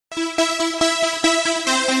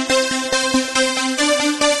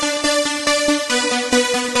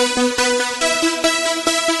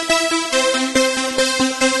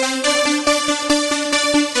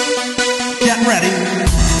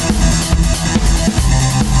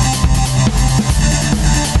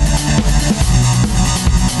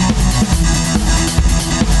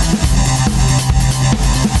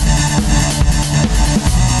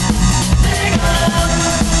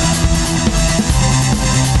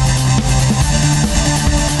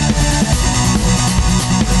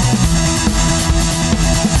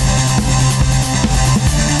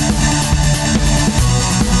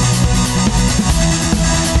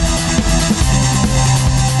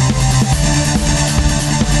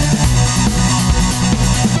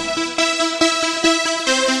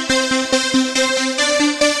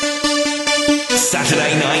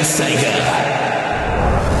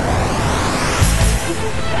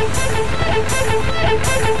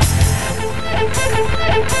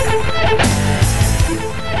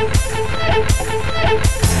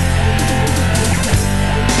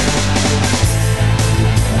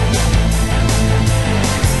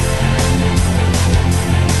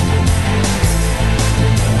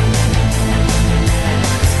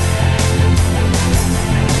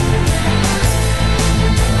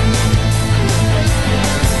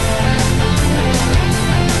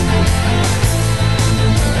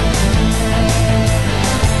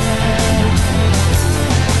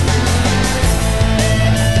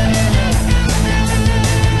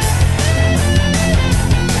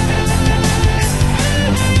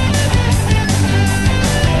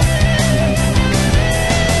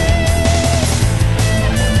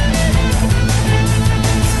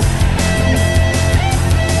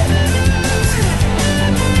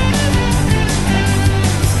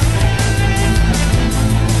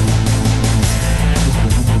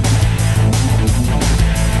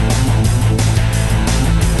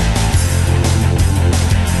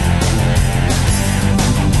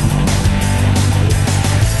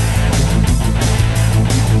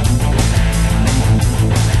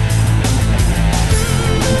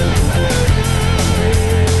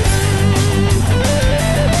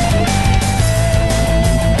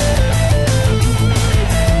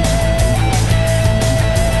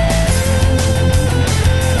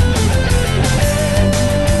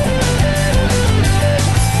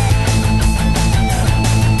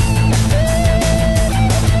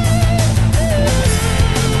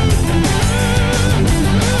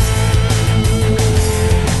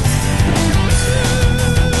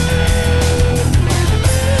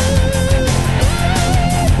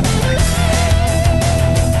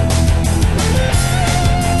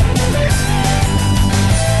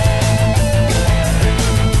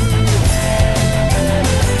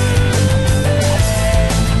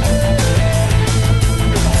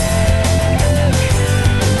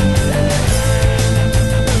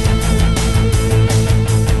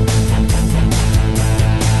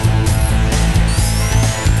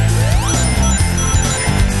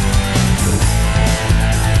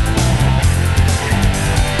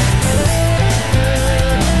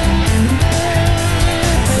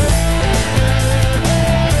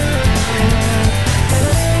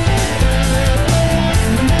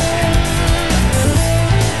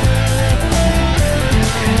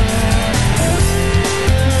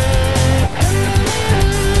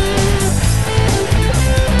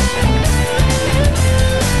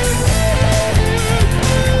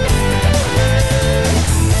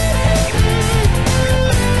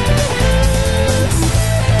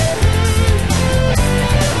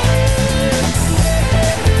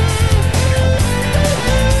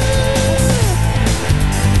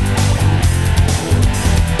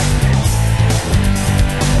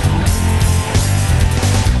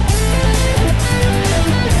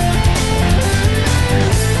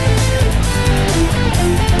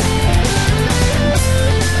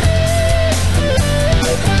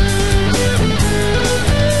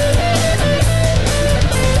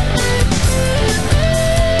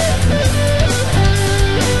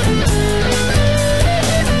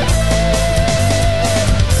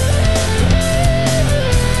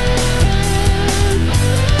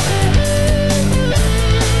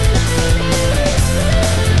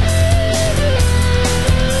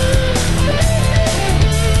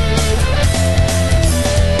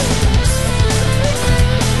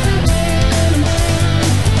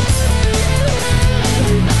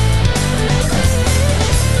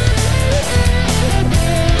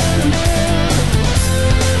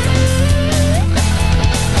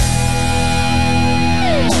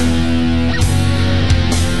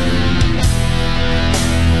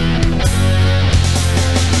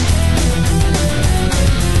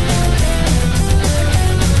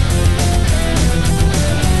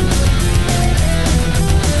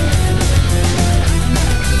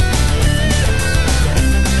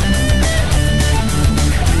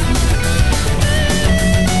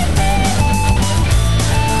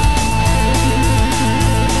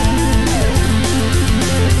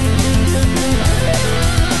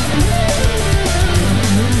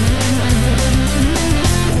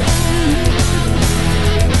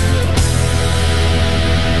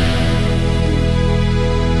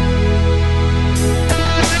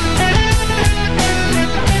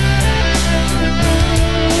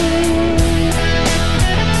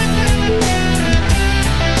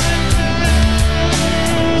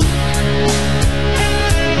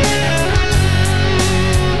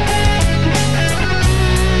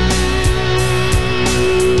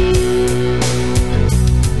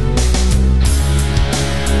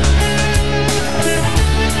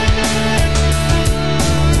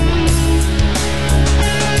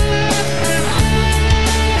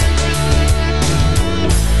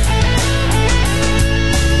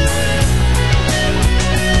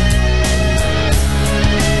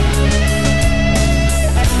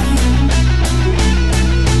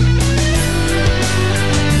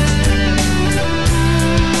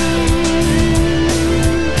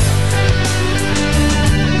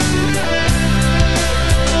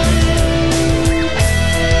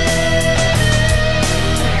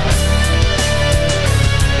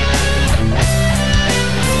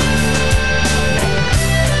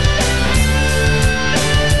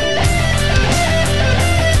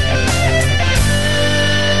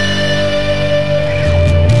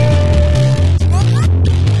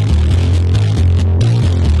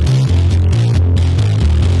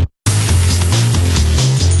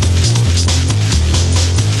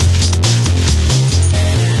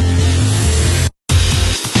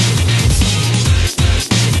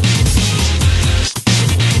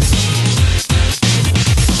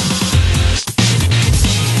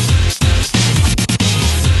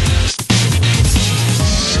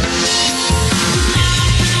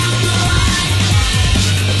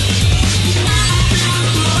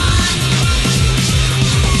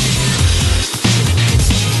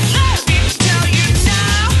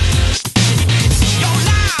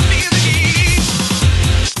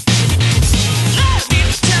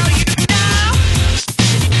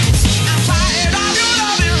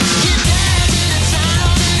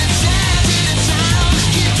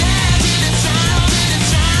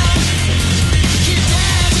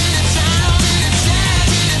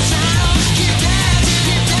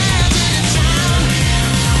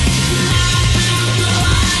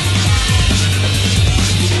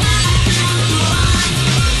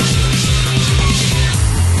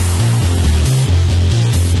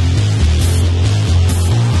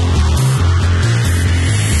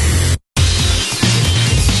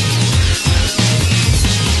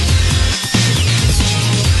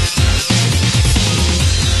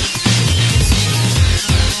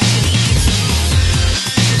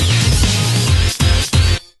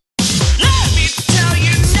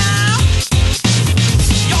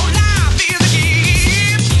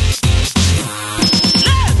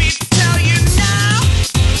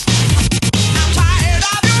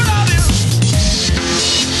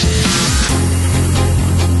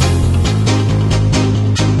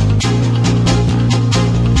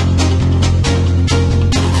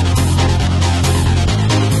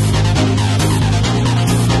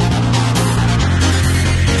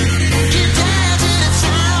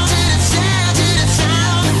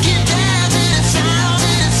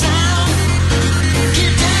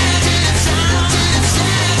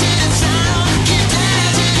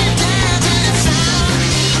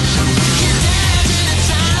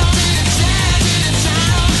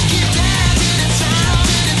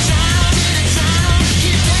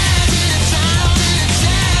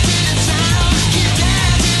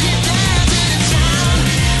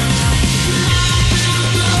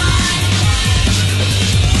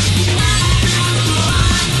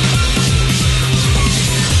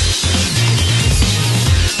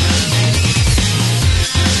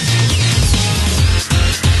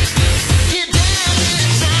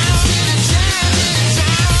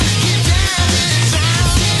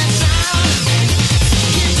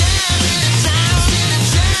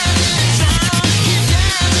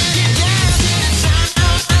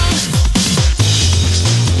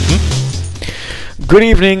Good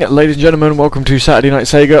evening, ladies and gentlemen. Welcome to Saturday Night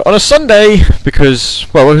Sega on a Sunday, because,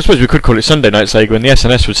 well, I suppose we could call it Sunday Night Sega and the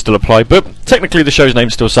SNS would still apply, but technically the show's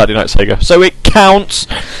name's still Saturday Night Sega, so it counts.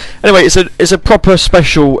 Anyway, it's a proper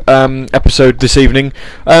special episode this evening,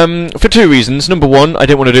 for two reasons. Number one, I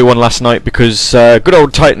didn't want to do one last night because good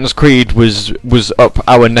old Titan's Creed was up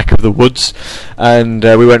our neck of the woods, and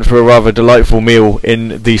we went for a rather delightful meal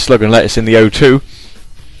in the Slug and Lettuce in the O2.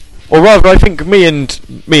 Or rather, I think me and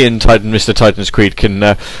Mr. Titan's Creed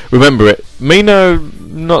can remember it. Mina,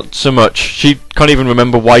 not so much. She can't even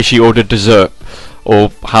remember why she ordered dessert,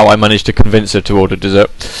 or how I managed to convince her to order dessert.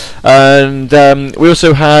 And we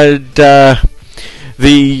also had the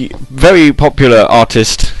very popular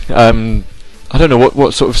artist, I don't know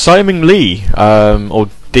what sort of, Simon Lee, or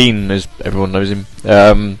Dean as everyone knows him.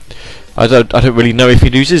 I don't really know if he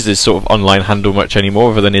uses this sort of online handle much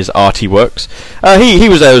anymore, other than his arty works. He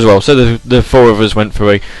was there as well, so the four of us went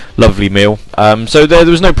for a lovely meal. So there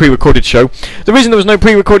was no pre-recorded show. The reason there was no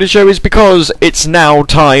pre-recorded show is because it's now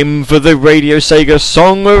time for the Radio Sega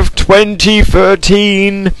Song of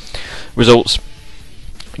 2013 results.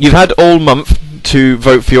 You've had all month to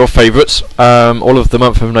vote for your favourites, all of the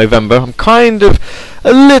month of November. I'm kind of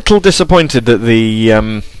a little disappointed that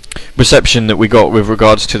the reception that we got with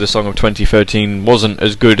regards to the Song of 2013 wasn't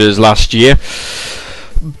as good as last year,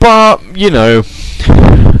 but you know,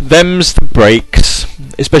 them's the breaks,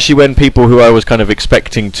 especially when people who I was kind of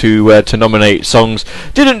expecting to nominate songs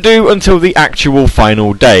didn't do until the actual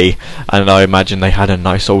final day, and I imagine they had a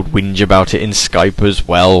nice old whinge about it in Skype as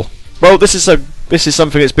well. Well, this is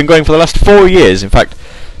something that's been going for the last 4 years. In fact,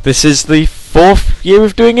 this is the 4th year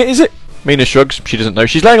of doing it, is it? Mina shrugs. She doesn't know.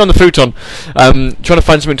 She's laying on the futon, trying to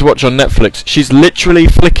find something to watch on Netflix. She's literally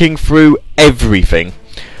flicking through everything.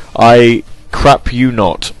 I crap you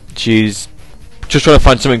not. She's just trying to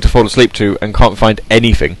find something to fall asleep to and can't find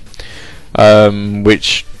anything.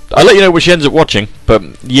 Which I'll let you know what she ends up watching. But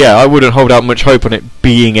yeah, I wouldn't hold out much hope on it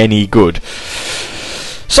being any good.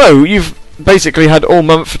 So you've basically had all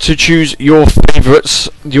month to choose your favourites,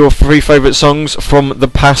 your 3 favourite songs from the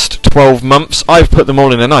past 12 months. I've put them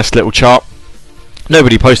all in a nice little chart.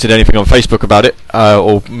 Nobody posted anything on Facebook about it,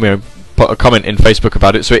 or put a comment in Facebook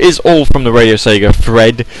about it, so it is all from the Radio Sega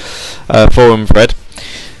thread, forum thread.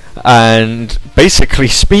 And basically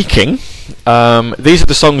speaking, these are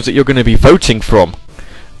the songs that you're going to be voting from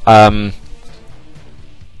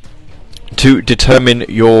to determine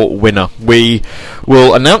your winner. We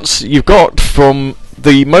will announce you've got from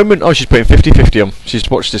the moment... Oh, she's putting 50-50 on. She's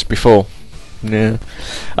watched this before. Yeah.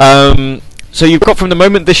 So you've got from the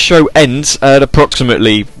moment this show ends at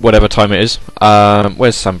approximately whatever time it is.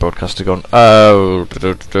 Where's Sam Broadcaster gone?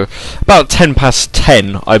 About 10 past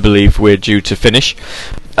 10, I believe we're due to finish.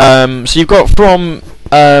 So you've got from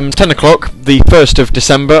 10 o'clock, the 1st of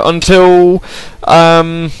December, until...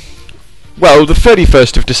 well, the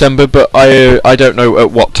 31st of December, but I don't know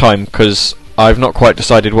at what time, because I've not quite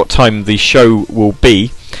decided what time the show will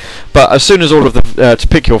be. But as soon as all of the... to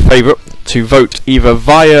pick your favourite, to vote either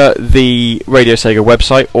via the Radio Sega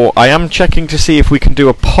website, or I am checking to see if we can do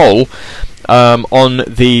a poll on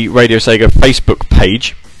the Radio Sega Facebook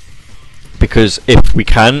page, because if we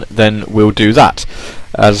can, then we'll do that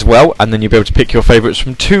as well, and then you'll be able to pick your favourites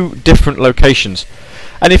from 2 different locations.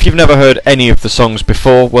 And if you've never heard any of the songs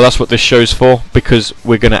before, well, that's what this show's for, because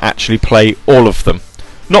we're going to actually play all of them.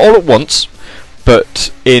 Not all at once,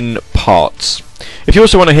 but in parts. If you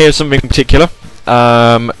also want to hear something in particular,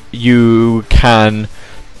 you can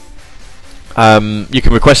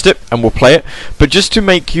request it and we'll play it. But just to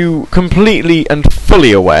make you completely and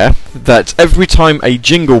fully aware that every time a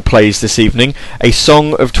jingle plays this evening, a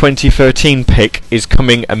Song of 2013 pick is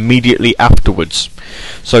coming immediately afterwards.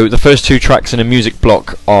 So the first 2 tracks in a music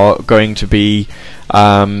block are going to be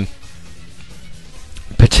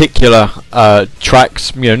particular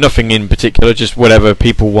tracks, nothing in particular, just whatever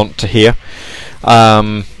people want to hear.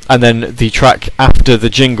 And then the track after the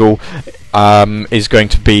jingle is going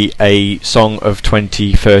to be a Song of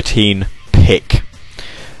 2013 pick.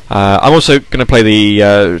 I'm also going to play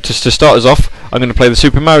the to start us off. I'm going to play the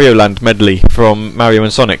Super Mario Land medley from Mario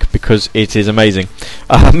and Sonic because it is amazing.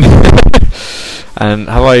 And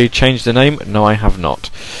have I changed the name? No, I have not.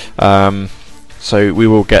 So we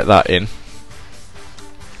will get that in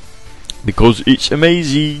because it's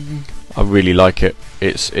amazing. I really like it.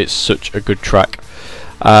 It's such a good track.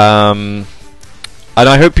 And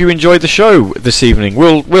I hope you enjoyed the show this evening.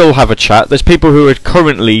 We'll have a chat. There's people who are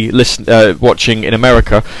currently watching in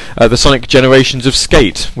America the Sonic Generations of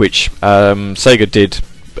Skate, which Sega did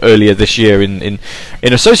earlier this year in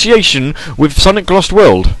association with Sonic Lost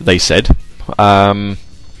World, they said.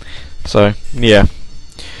 So yeah.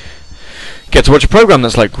 get to watch a program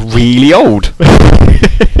that's like really old.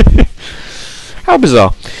 How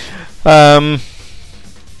bizarre.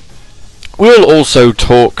 We'll also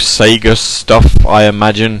talk Sega stuff, I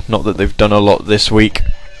imagine. Not that they've done a lot this week.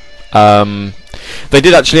 They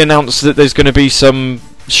did actually announce that there's going to be some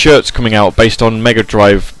shirts coming out based on Mega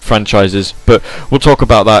Drive franchises, but we'll talk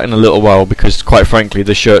about that in a little while, because quite frankly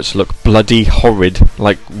the shirts look bloody horrid,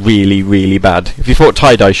 like really, really bad. If you thought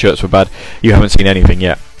tie-dye shirts were bad, you haven't seen anything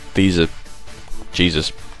yet. These are,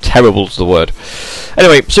 Jesus, terrible's the word.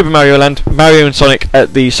 Anyway, Super Mario Land, Mario and Sonic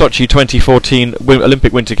at the Sochi 2014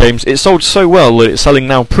 Olympic Winter Games. It sold so well that it's selling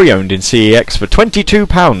now pre-owned in CEX for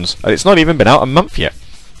 £22, and it's not even been out a month yet.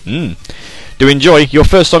 Do enjoy. Your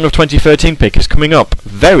first song of 2013 pick is coming up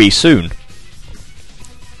very soon.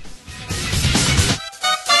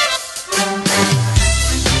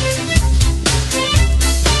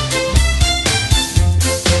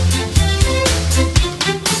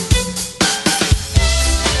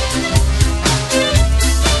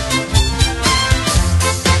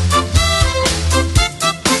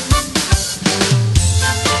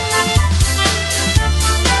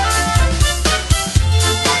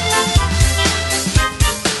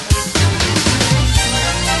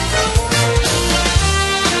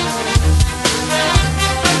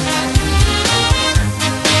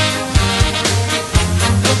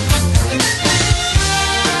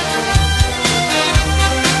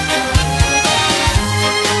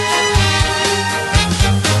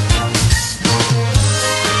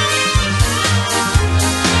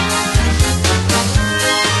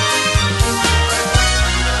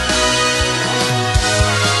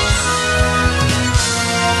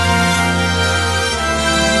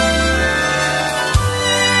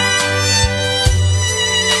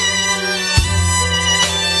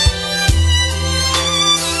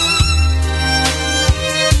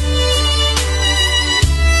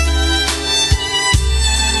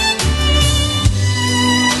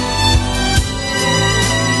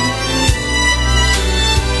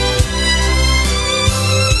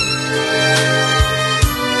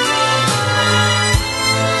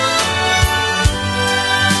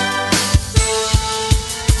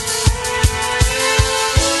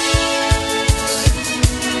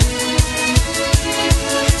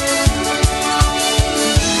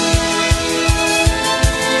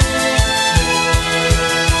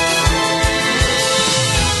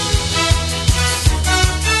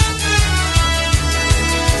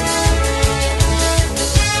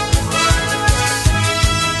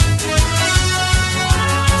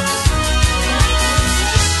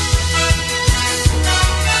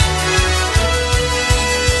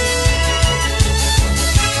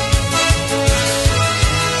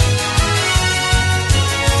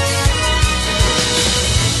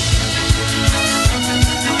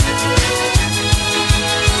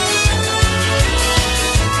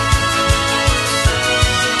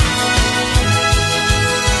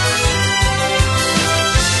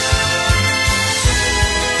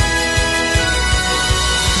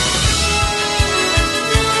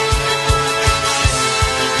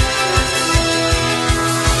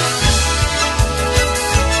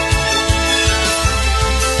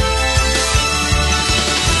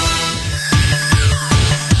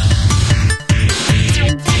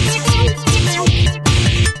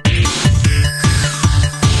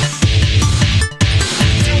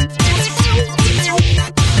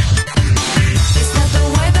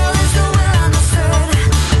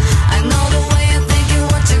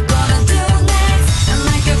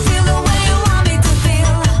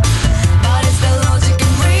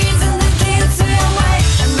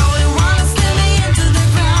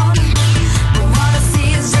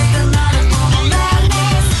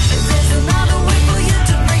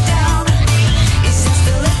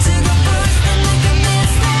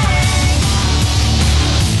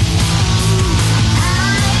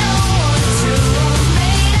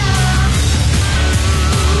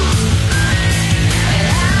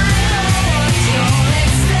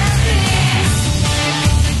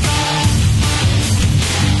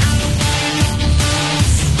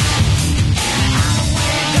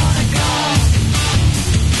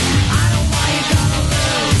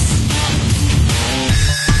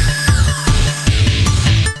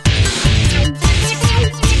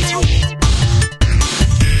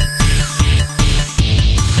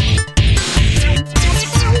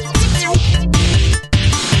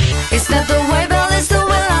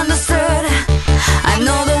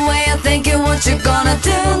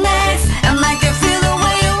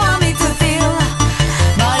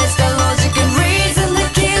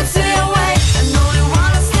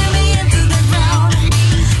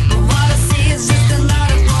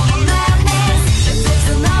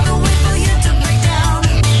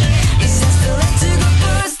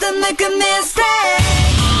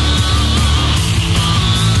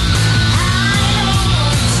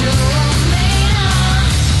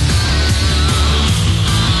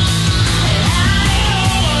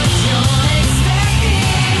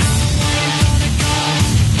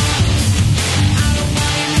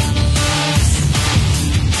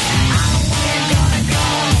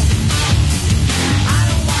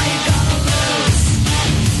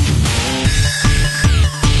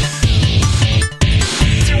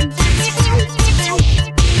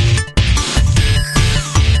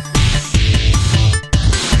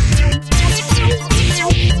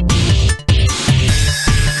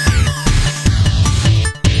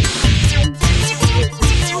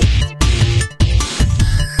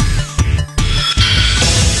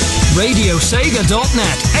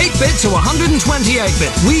 RadioSega.net. 8-bit to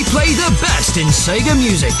 128-bit. We play the best in Sega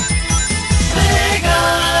music.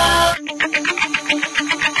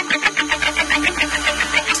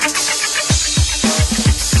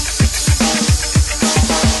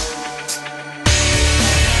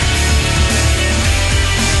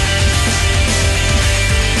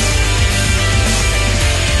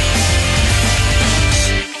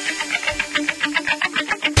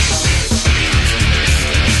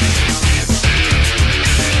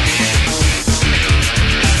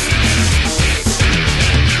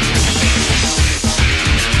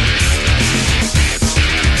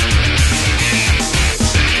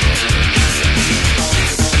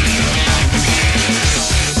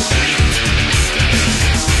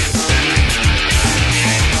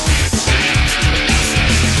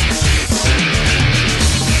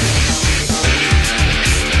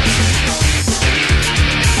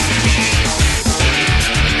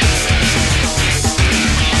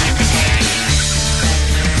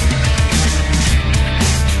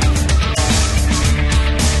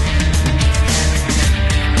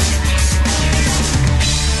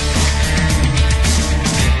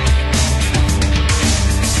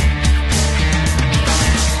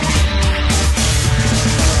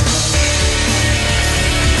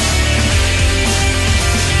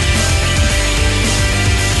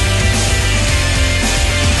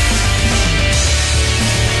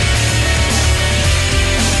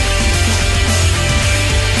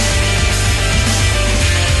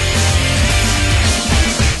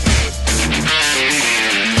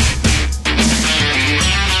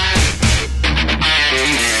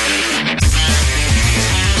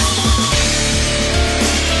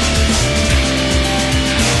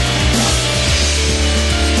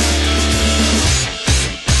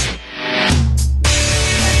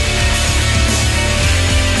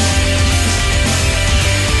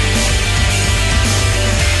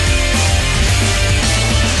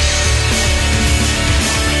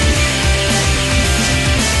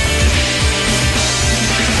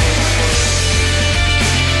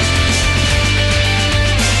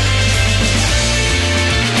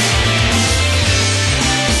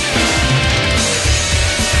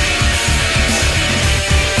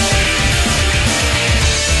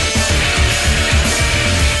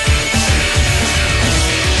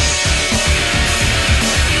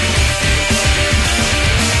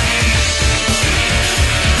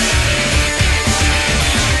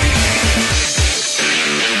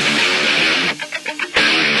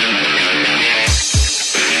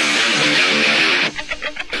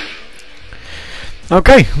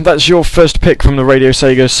 Okay, that's your first pick from the Radio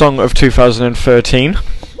Sega Song of 2013,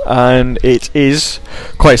 and it is,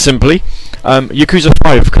 quite simply, Yakuza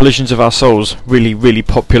 5, Collisions of Our Souls. Really, really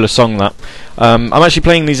popular song, that. I'm actually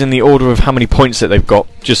playing these in the order of how many points that they've got,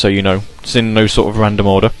 just so you know. It's in no sort of random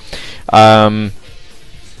order. So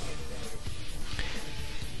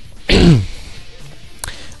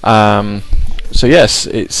yes,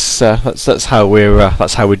 it's that's how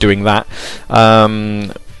we're doing that.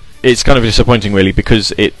 It's kind of disappointing, really,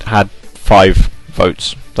 because it had 5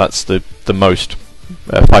 votes. That's the most,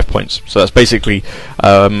 5 points. So that's basically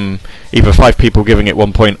either 5 people giving it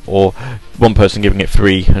 1 point, or 1 person giving it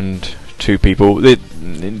 3, and 2 people. This,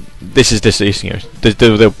 you know,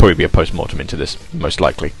 there'll probably be a post-mortem into this, most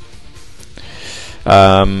likely.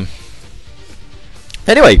 Anyway,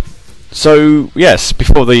 so yes,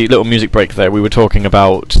 before the little music break there, we were talking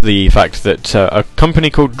about the fact that a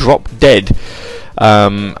company called Drop Dead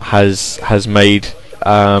has made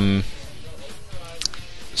some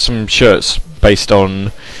shirts based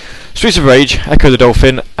on Streets of Rage, Echo the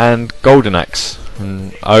Dolphin, and Golden Axe.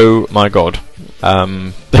 And oh my god,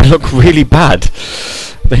 they look really bad.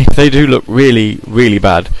 They do look really, really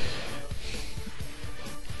bad.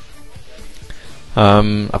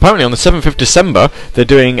 Apparently on the 7th of December they're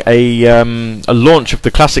doing a launch of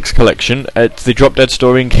the Classics collection at the Drop Dead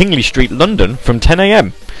store in Kingly Street, London, from 10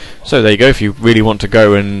 AM. So there you go. If you really want to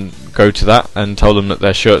go to that and tell them that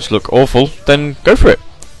their shirts look awful, then go for it.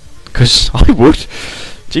 Because I would.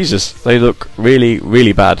 Jesus, they look really,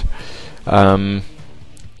 really bad. And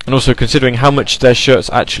also, considering how much their shirts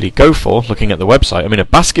actually go for, looking at the website, I mean, a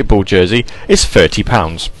basketball jersey is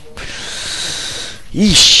 £30.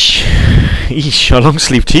 Eesh. Eesh. A long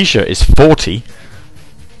sleeve t-shirt is 40.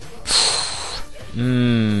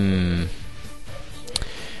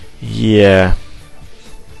 Yeah.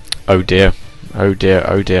 Oh dear. Oh dear.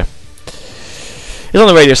 Oh dear. It's on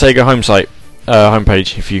the Radio Sega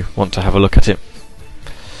homepage if you want to have a look at it.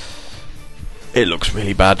 It looks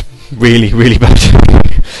really bad. Really, really bad.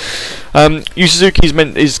 Yu Suzuki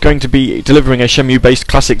is going to be delivering a Shenmue-based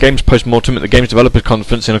classic games post-mortem at the Games Developers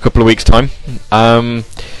Conference in a couple of weeks' time.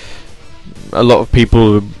 A lot of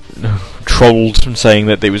people trolled saying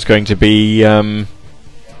that it was going to be where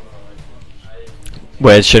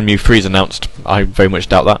Shenmue 3 is announced. I very much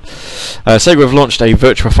doubt that. Sega have launched a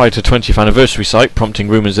Virtua Fighter 20th anniversary site, prompting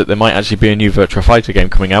rumours that there might actually be a new Virtua Fighter game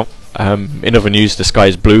coming out. In other news, the sky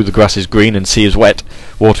is blue, the grass is green, and sea is wet.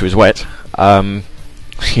 Water is wet.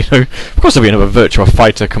 You know, of course there'll be another Virtua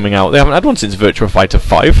Fighter coming out. They haven't had one since Virtua Fighter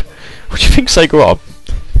 5. What do you think Sega are?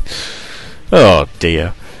 Oh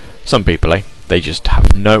dear. Some people, they just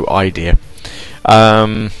have no idea.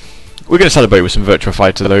 We're going to celebrate with some Virtua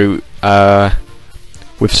Fighter though,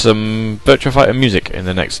 with some Virtua Fighter music in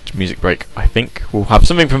the next music break. I think we'll have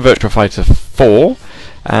something from Virtua Fighter 4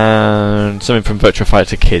 and something from Virtua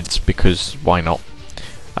Fighter Kids, because why not?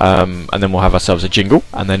 And then we'll have ourselves a jingle,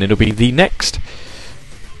 and then it'll be the next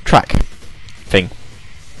track thing.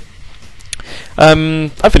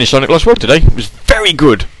 I finished Sonic Lost World today. It was very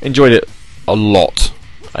good. Enjoyed it a lot.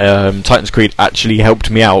 Titan's Creed actually helped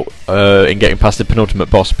me out in getting past the penultimate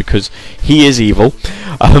boss, because he is evil.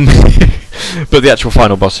 But the actual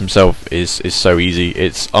final boss himself is so easy.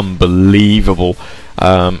 It's unbelievable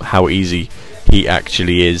how easy he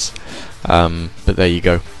actually is. But there you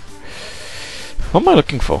go. What am I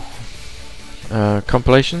looking for?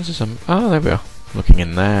 Compilations or some? Oh, there we are. Looking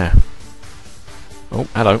in there. Oh,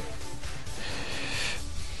 hello.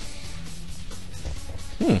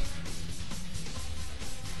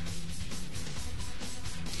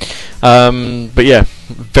 But yeah,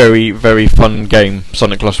 very, very fun game,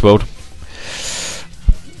 Sonic Lost World.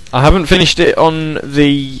 I haven't finished it on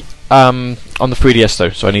the 3DS though,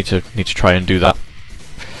 so I need to try and do that.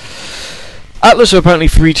 Atlus are apparently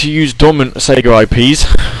free to use dormant Sega IPs,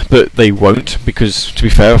 but they won't, because to be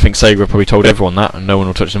fair, I think Sega have probably told everyone that, and no one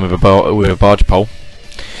will touch them with a barge pole.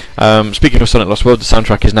 Speaking of Sonic Lost World, the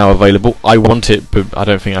soundtrack is now available. I want it, but I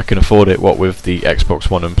don't think I can afford it, what with the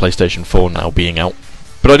Xbox One and PlayStation 4 now being out.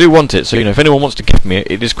 But I do want it, so you know, if anyone wants to gift me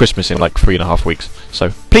it, it is Christmas in like 3.5 weeks.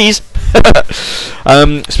 So please.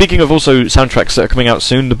 Speaking of also soundtracks that are coming out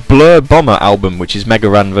soon, the Blur Bomber album, which is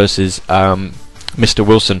Mega Ran versus Mr.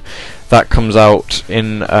 Wilson, that comes out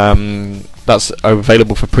in that's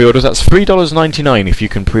available for pre-orders. That's $3.99 if you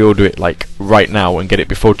can pre-order it like right now and get it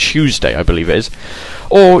before Tuesday, I believe it is.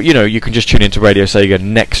 Or you know, you can just tune into Radio Sega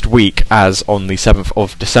next week, as on the 7th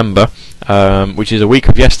of December, which is a week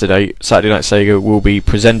of yesterday. Saturday Night Sega will be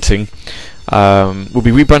presenting, will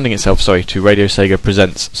be rebranding itself, sorry, to Radio Sega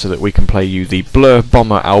Presents, so that we can play you the Blur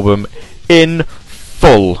Bomber album in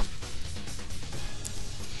full.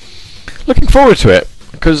 Looking forward to it,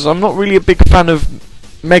 because I'm not really a big fan of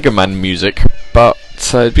Mega Man music, but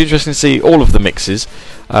it'd be interesting to see all of the mixes,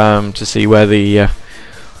 to see where the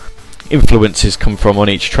influences come from on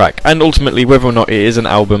each track, and ultimately whether or not it is an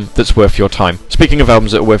album that's worth your time. Speaking of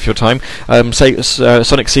albums that are worth your time,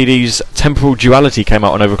 Sonic CD's Temporal Duality came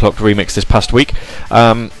out on Overclocked Remix this past week.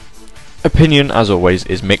 Opinion, as always,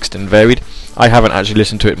 is mixed and varied. I haven't actually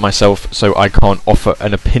listened to it myself, so I can't offer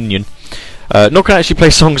an opinion. Nor can I actually play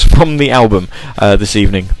songs from the album this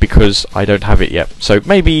evening, because I don't have it yet. So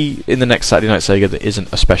maybe in the next Saturday Night Sega there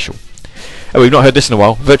isn't a special. Oh, we've not heard this in a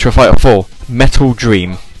while. Virtua Fighter 4, Metal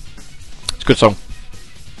Dream. It's a good song.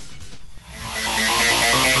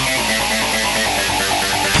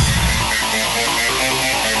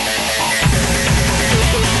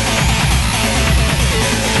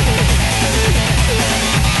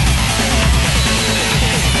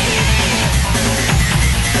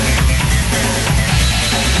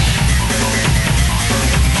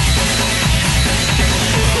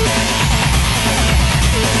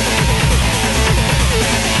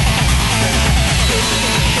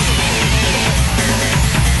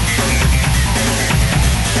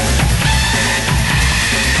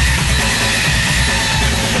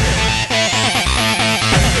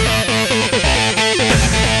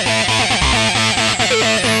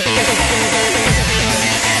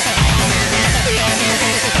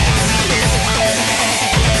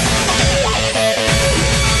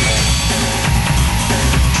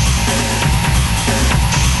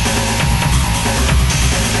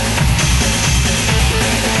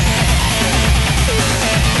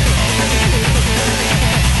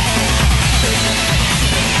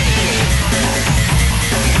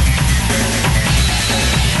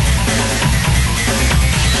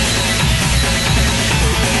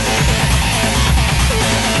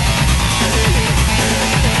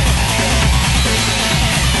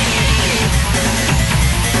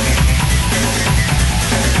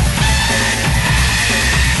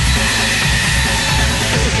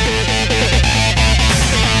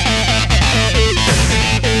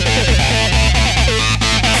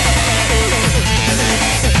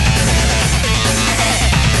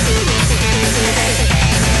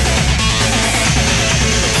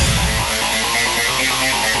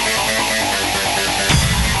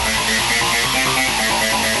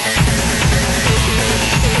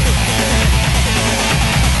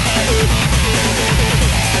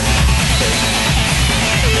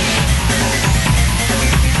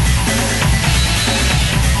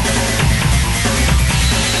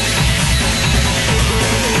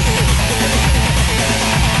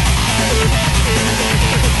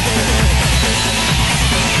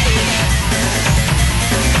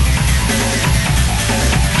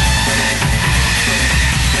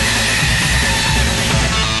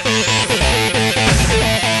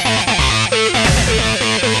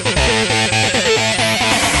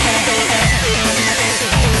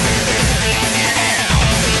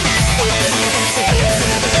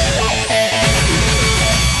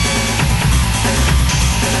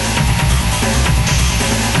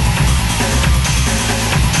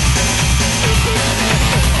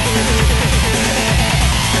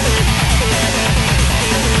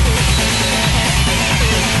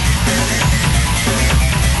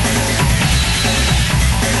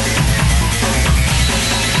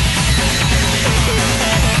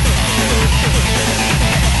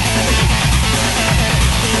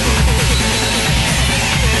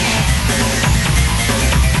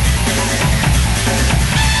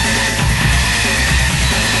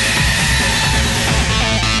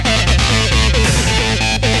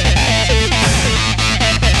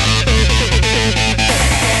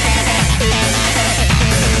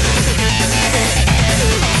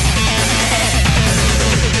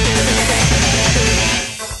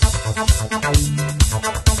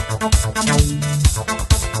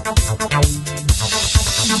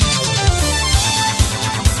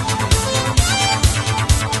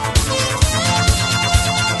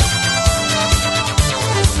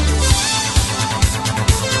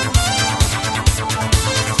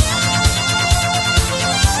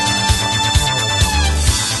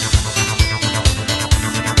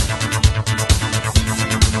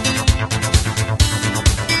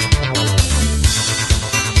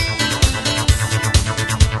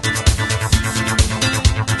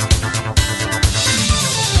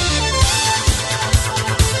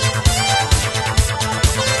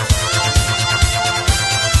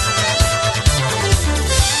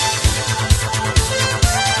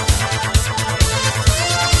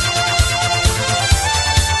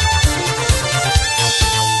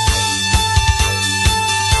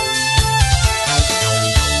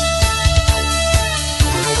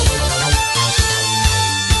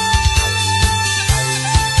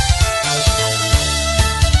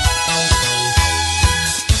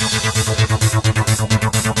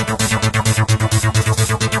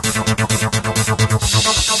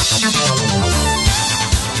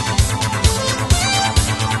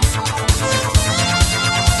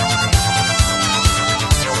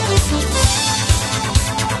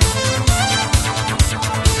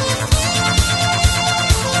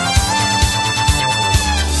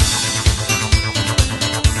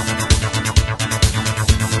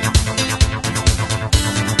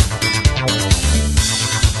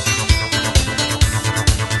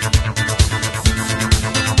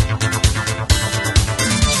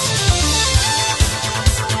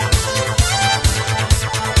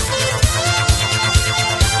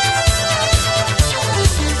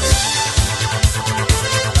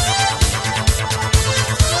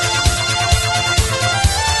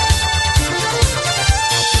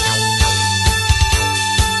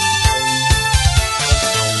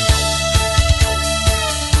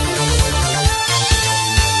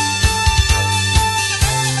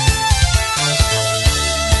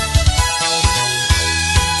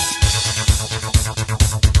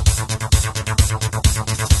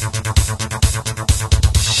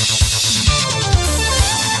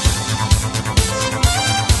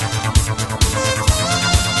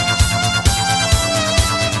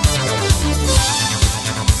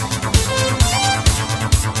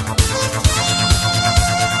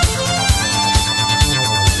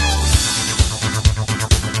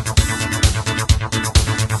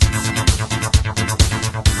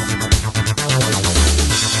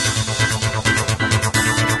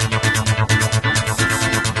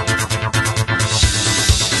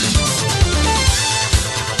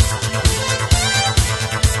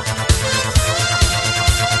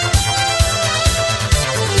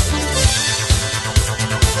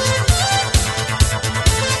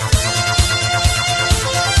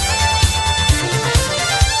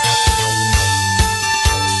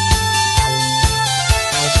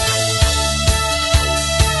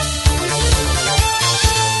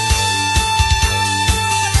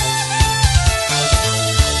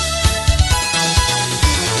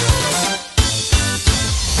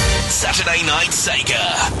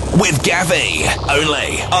 with Gavi,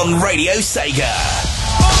 only on Radio Sega.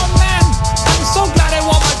 Oh man, I'm so glad I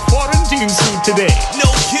wore my quarantine suit today. No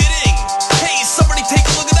kidding. Hey, somebody take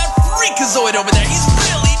a look at that freakazoid over there. He's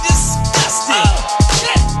really disgusting.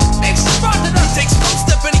 Shit, they've spotted us. He takes one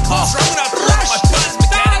step any closer. I'm gonna pull out my plasma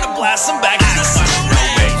cannon and blast him back. I don't know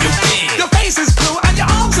where you've been. Your face is blue and your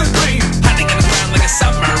arms are green. Hiding in the ground like a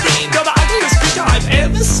submarine. You're the ugliest creature I've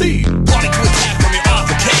ever seen. Plotting to attack from your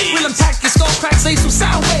arcade. We'll attack your skull, crack, say some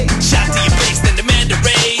sound waves. Shot to your face, then demand a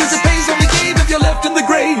raise. Cause it pays only game if you're left in the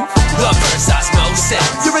grave. Reverse osmosis.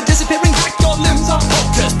 You're a disappearing hack, your limbs are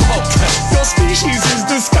Hocus pocus. Your species is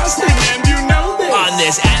disgusting and you know this. On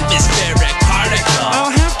this atmospheric particle.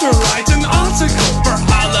 I'll have to write an article. For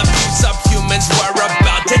all of you subhumans we're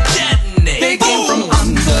about to detonate. They came from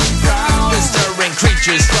underground. Stirring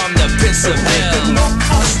creatures from the pits of hell. Knock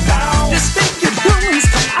us down. Disfigured humans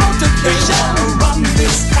come out of the shell. Run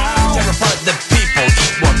this town. Tear apart the people,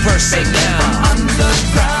 eat one person now.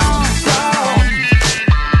 Underground.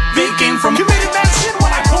 They came from committed medicine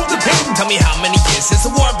when I pulled the pin. Tell me how many years since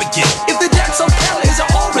the war began. If the depths of hell is an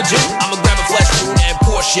origin, I'ma grab a flesh wound and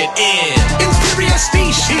pour shit in. inferior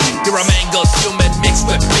species. You're a mangled human mixed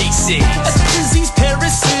with feces. A disease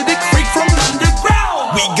parasitic freak from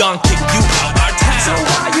underground. We gon' kick you out our So town.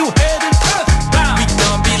 why you headed earthbound? We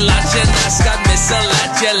gon' be launching Ascot missile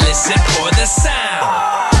at you. Listen for the sound.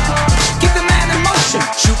 Keep the man in motion.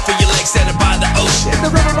 Shoot for your legs standing by the ocean. If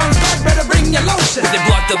the river runs blood, better bring your lotion. They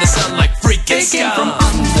blocked out the sun like freaking They came from scum.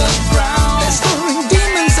 underground. They're stirring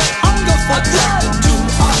demons that hunger for blood. To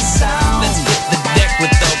our sound. Let's hit the deck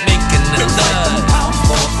without making a thud. Pound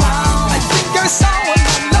for pound. I think I saw when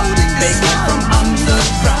I'm loading this gun. They came from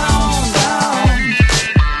underground.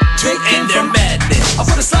 To end their madness. I'll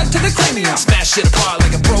put a slug to the cranium. Smash it apart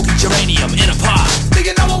like a broken geranium in a pot. Do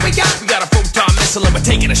you know what we got? We got a photon missile and we're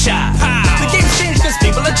taking a shot. The game's changed cause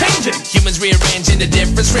people are changing. Humans rearrange into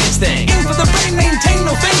different strange things. Aim for the brain, maintain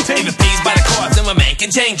no fainting. Even peas by the cause and we're making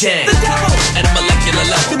changing. The devil. At a molecular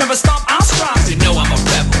You level. never stop our strive. You know I'm a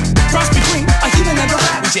rebel. Cross between a human and a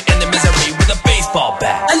rat. We should end the misery with a baseball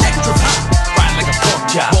bat. Electrify. Ride like a pork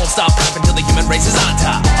chop. Won't stop rapping till the human race is on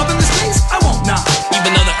top. Up in the space, I won't knock.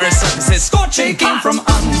 Even though the earth's surface is They scorching came hot. from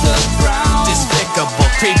underground. Despicable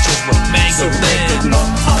creatures with So mangled they could limbs. knock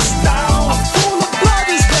us down. A pool of blood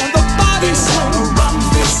is where the bodies swim. Run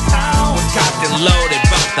this town. Cocked and loaded,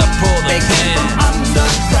 about to pull the They came pin. from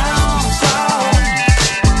underground.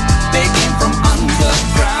 They came from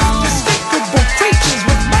underground. Despicable creatures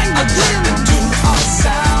with mangled limbs. To our A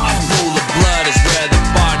sound. pool of blood is where the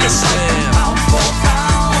bodies swim. Pound for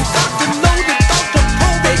pound. Cocked and loaded, about to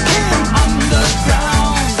pull. They came from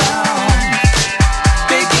underground.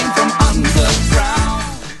 They came from underground.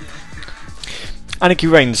 Anarchy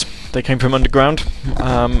Reigns, they came from underground.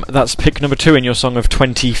 That's pick number 2 in your song of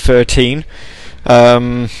 2013.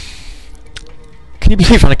 Can you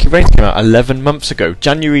believe Anarchy Reigns came out 11 months ago?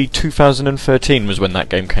 January 2013 was when that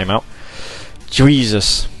game came out.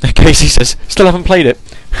 Jesus. Casey says, still haven't played it.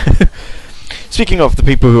 Speaking of the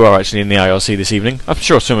people who are actually in the IRC this evening, I'm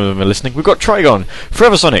sure some of them are listening. We've got Trigon,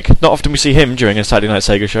 Forever Sonic. Not often we see him during a Saturday Night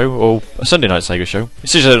Sega show or a Sunday Night Sega show. He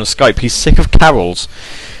says on Skype he's sick of carols.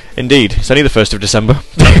 Indeed, it's only the 1st of December.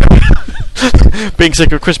 Being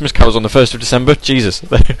sick of Christmas carols on the 1st of December, Jesus.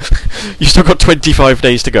 You've still got 25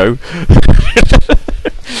 days to go.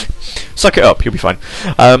 Suck it up, you'll be fine.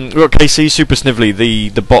 We've got KC, Super Snively,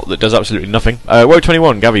 the bot that does absolutely nothing.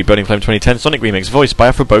 Woe21, Gavi, Burning Flame 2010, Sonic Remix, voiced by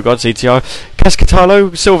Afro Bogard, CTR,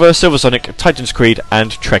 Cascatalo, Silver, Silver Sonic, Titan's Creed,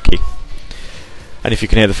 and Trekkie. And if you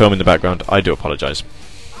can hear the film in the background, I do apologise.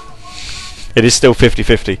 It is still 50-50.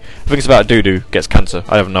 I think it's about a doo-doo gets cancer.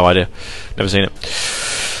 I have no idea. Never seen it.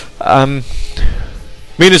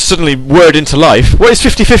 Mina's suddenly word into life. What is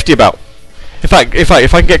 50-50 about? In fact, if I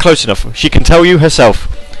can get close enough, she can tell you herself.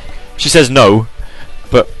 She says no,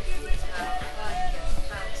 but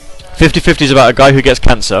 50-50 is about a guy who gets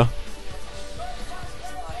cancer.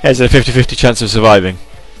 Has a 50-50 chance of surviving.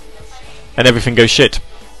 And everything goes shit.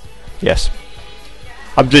 Yes.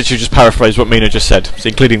 I'm literally just paraphrased what Mina just said,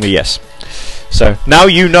 including the yes. So, now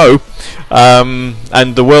you know,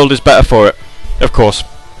 and the world is better for it, of course.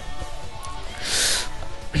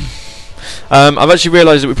 I've actually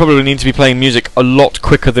realised that we probably need to be playing music a lot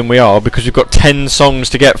quicker than we are, because we've got 10 songs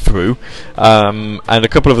to get through, and a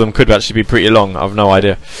couple of them could actually be pretty long. I've no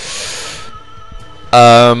idea.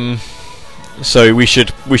 So we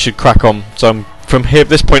should crack on. So from here,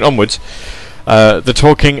 this point onwards, the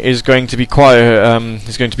talking is going to be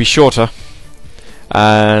is going to be shorter,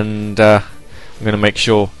 and I'm going to make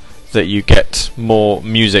sure that you get more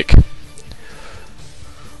music.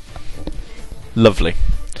 Lovely.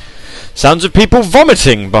 Sounds of people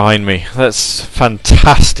vomiting behind me. That's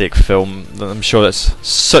fantastic film. I'm sure that's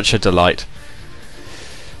such a delight.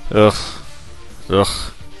 Ugh.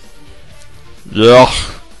 Ugh.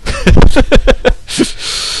 Ugh.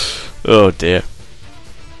 Oh dear.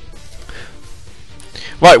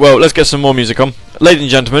 Right, well, let's get some more music on. Ladies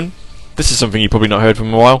and gentlemen, this is something you've probably not heard from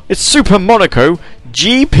in a while. It's Super Monaco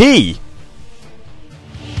GP.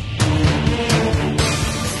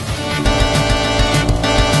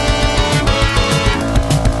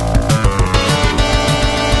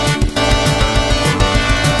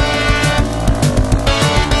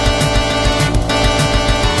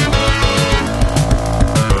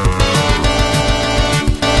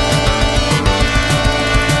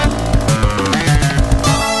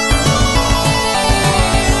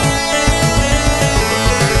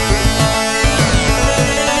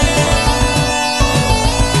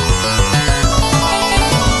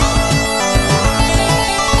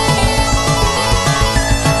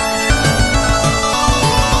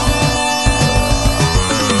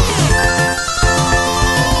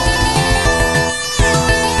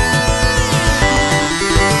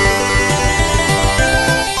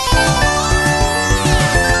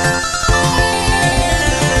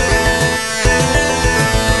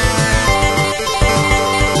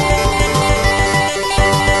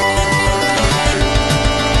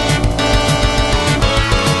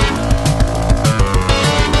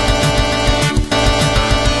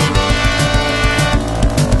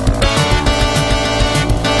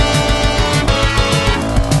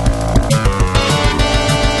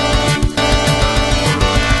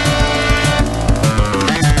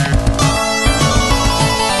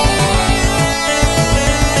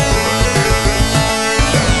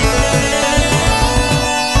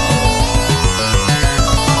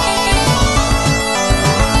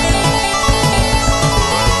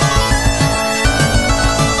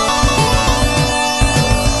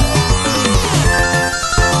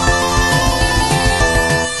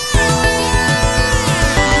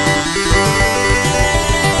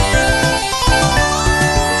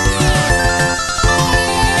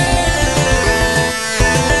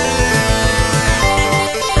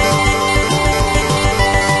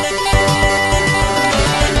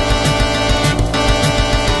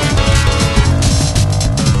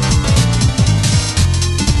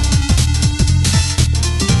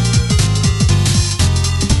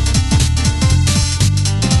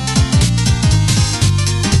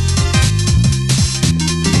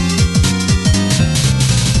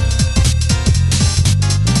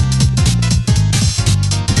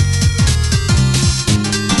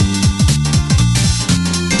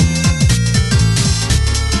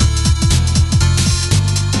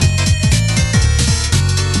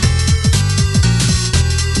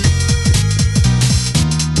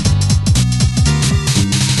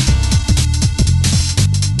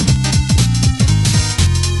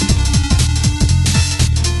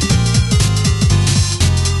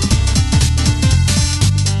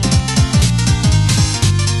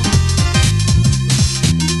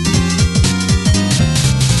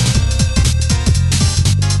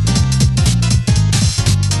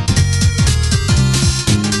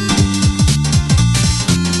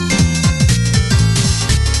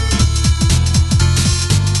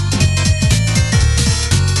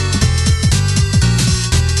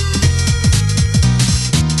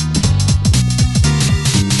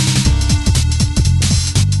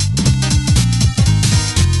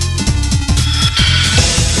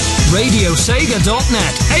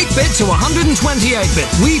 RadioSega.net. 8-bit to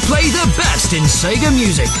 128-bit. We play the best in Sega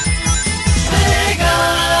music.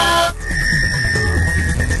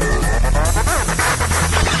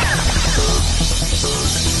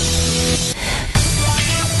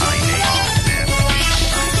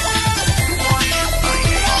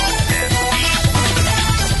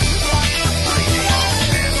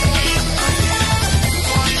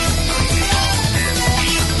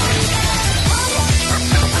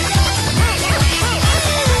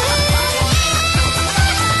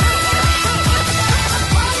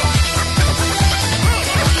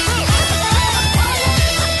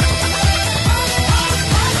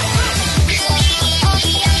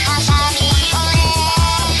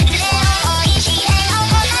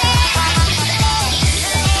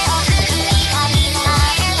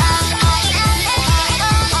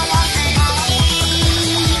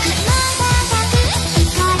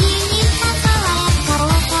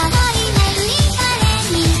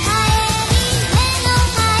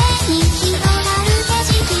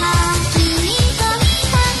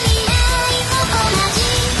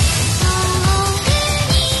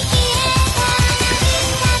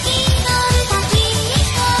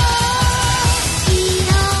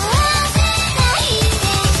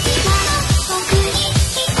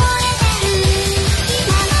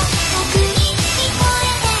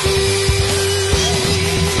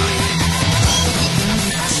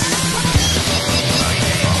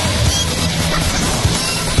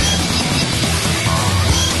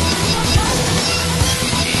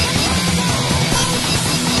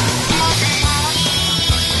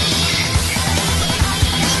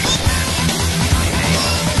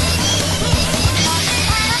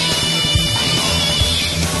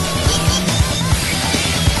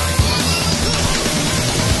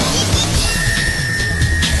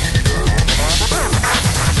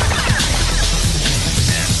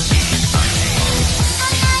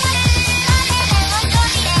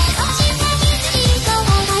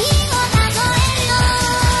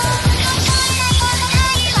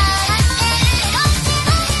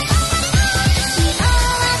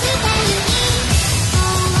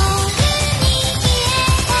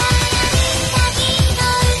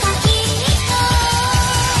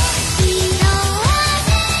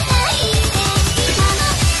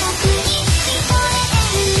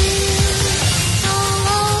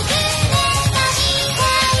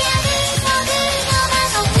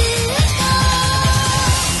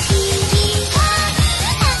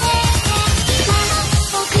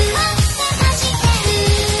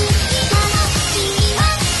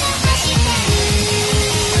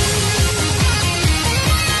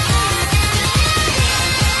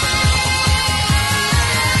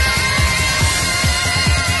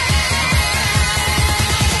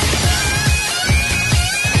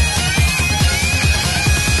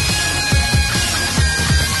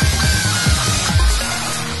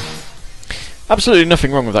 Absolutely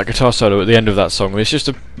nothing wrong with that guitar solo at the end of that song. It's just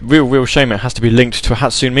a real shame it has to be linked to a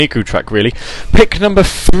Hatsune Miku track, really. Pick number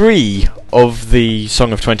 3 of the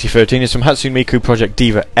song of 2013 is from Hatsune Miku Project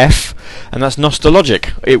Diva F, and that's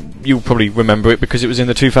Nostalgic. You'll probably remember it because it was in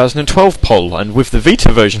the 2012 poll, and with the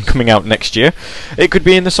Vita version coming out next year, it could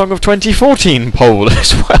be in the song of 2014 poll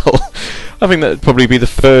as well. I think that'd probably be the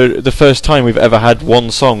first time we've ever had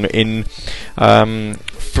one song in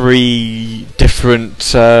 3 different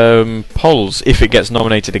polls if it gets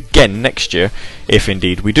nominated again next year, if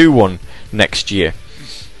indeed we do one next year.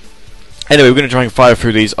 Anyway, we're going to try and fire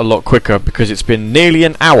through these a lot quicker because it's been nearly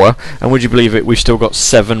an hour, and would you believe it, we've still got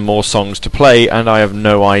 7 more songs to play, and I have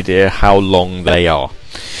no idea how long they are.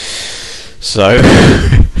 So...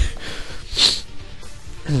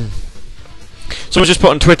 Someone just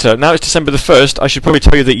put on Twitter, now it's December the 1st, I should probably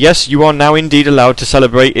tell you that yes, you are now indeed allowed to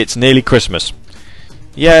celebrate, it's nearly Christmas.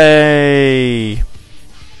 Yay!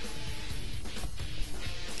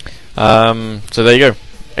 So there you go.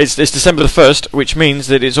 It's December the 1st, which means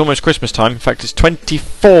that it's almost Christmas time. In fact, it's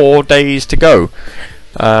 24 days to go.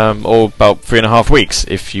 Or about 3.5 weeks,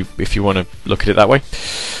 if you want to look at it that way.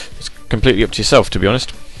 It's completely up to yourself, to be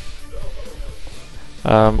honest.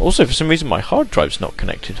 Also, for some reason, my hard drive's not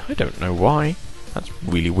connected. I don't know why. That's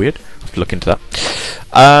really weird. I'll have to look into that.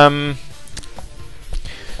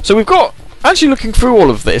 So we've got... Actually, looking through all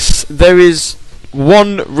of this, there is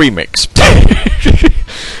one remix.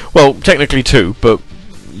 Well, technically 2, but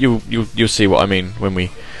you'll see what I mean when we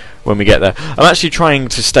get there. I'm actually trying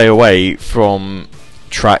to stay away from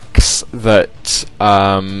tracks that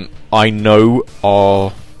I know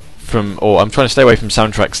are from, or I'm trying to stay away from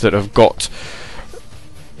soundtracks that have got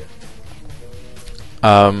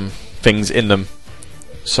things in them,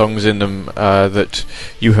 songs in them that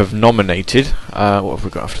you have nominated. What have we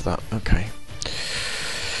got after that? Okay.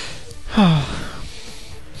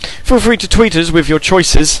 Feel free to tweet us with your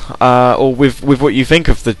choices, or with what you think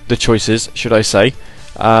of the choices, should I say,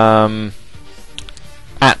 at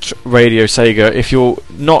Radio Sega. If you're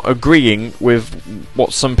not agreeing with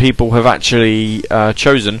what some people have actually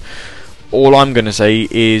chosen, all I'm going to say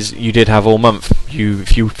is you did have all month.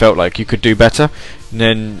 If you felt like you could do better,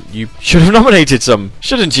 then you should have nominated some,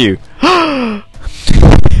 shouldn't you?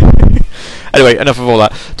 Anyway, enough of all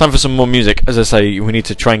that. Time for some more music. As I say, we need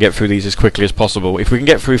to try and get through these as quickly as possible. If we can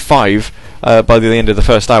get through 5 by the end of the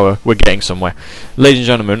first hour, we're getting somewhere. Ladies and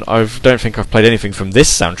gentlemen, I don't think I've played anything from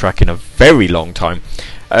this soundtrack in a very long time.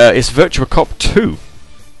 It's Virtua Cop 2.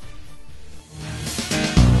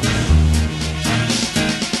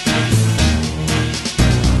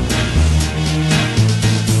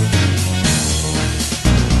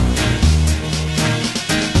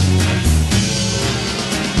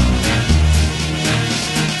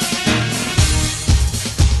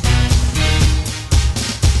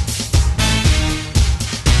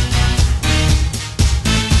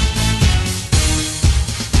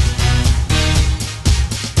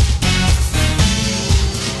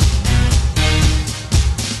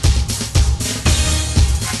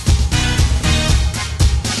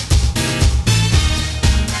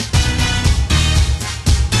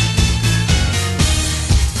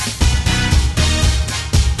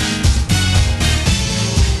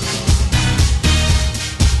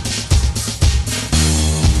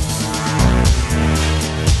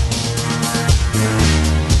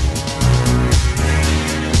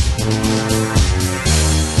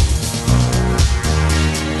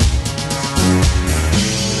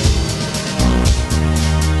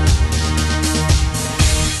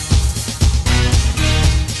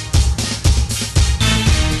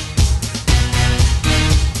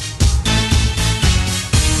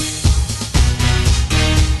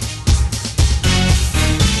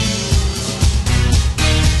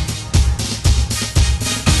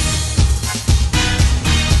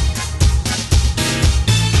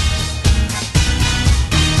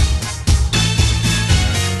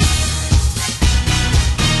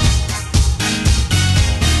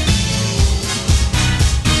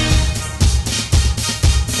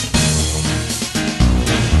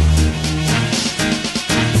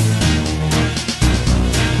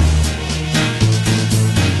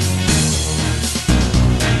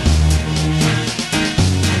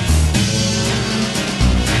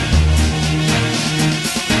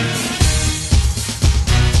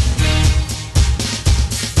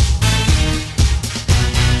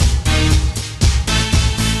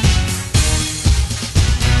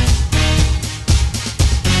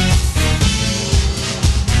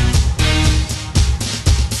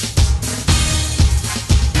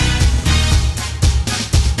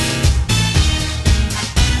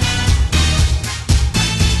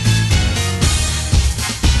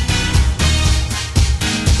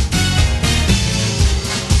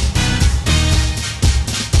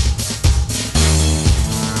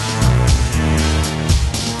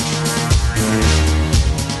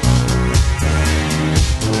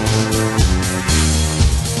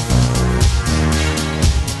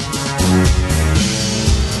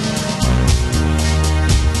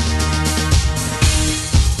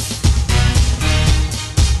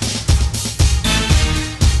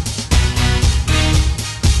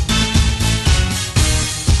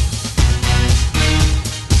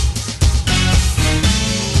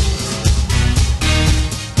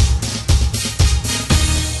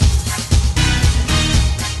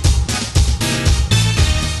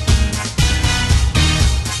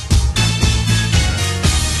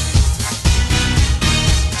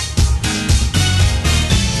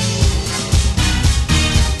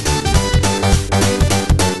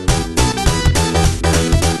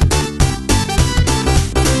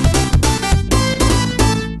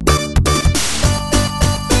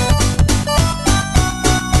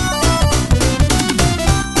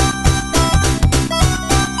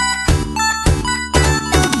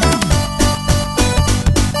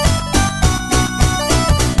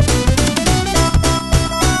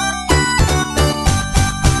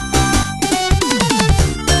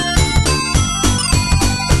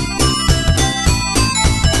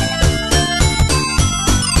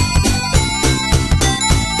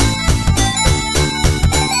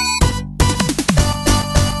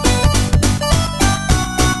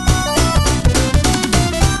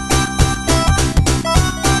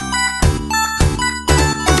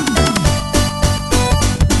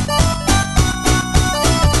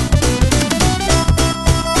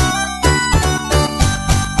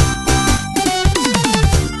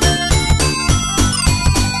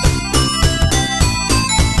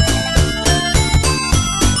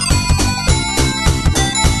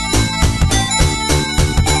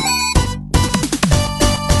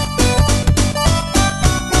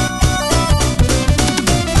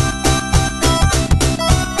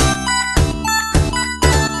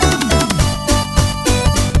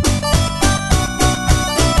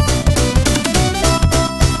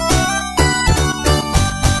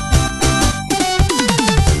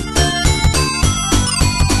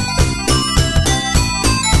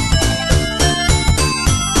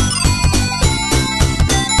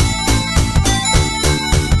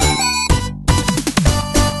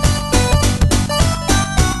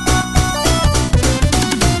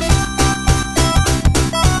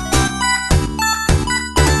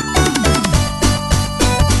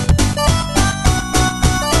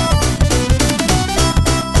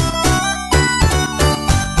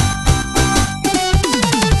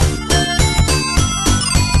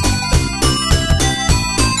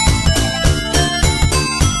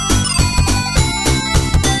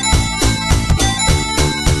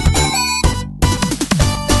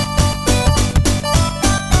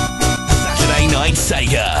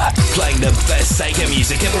 Sega. Playing the best Sega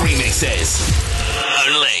music and remixes.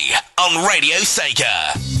 Only on Radio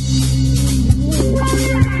Sega.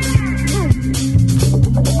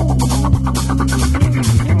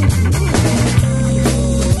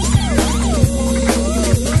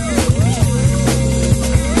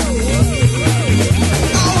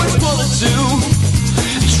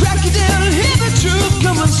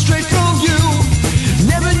 Coming straight from you.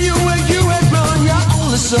 Never knew where you had run your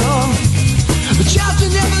only son. But child, you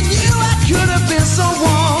never knew I could have been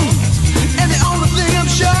someone. And the only thing I'm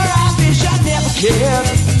sure I wish I never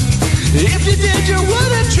cared. If you did, you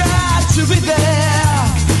would have tried to be there.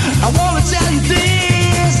 I wanna tell you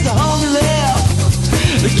this, the only left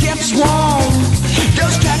that kept us warm.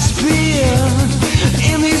 Those cracks appeared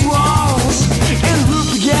in these walls, and the roof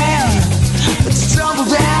began to tumble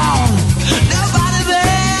down. Nobody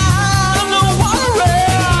there, no one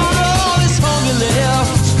around. All this home you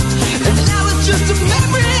left, and now it's just a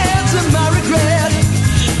memory and to my regret.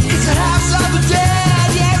 It's a house of the dead,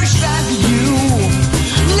 yeah, it's right for you.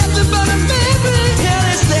 Nothing but a memory and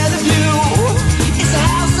instead of you. It's a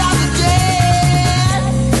house of the dead.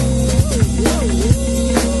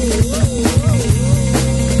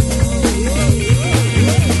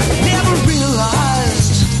 Never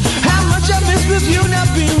realized how much I miss with you not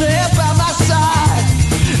being there by my side.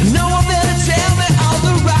 No one there to tell me all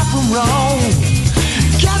the right from wrong.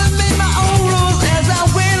 Gotta make my own rules as I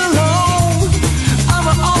went along.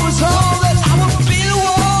 I'ma always hope that I will be the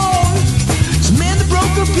one to mend the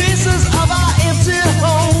broken pieces of our empty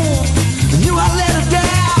home. I knew I let her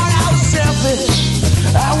down, I was selfish,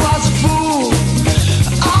 I was a fool.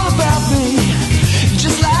 All about me,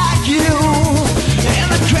 just like you. And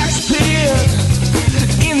the cracks appeared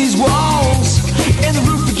in these walls, and the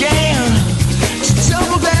roof began to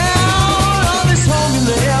tumble down on this home you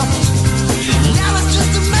left. Now it's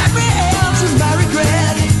just a memory and to my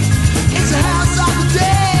regret. It's a house of the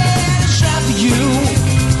dead, it's right for you.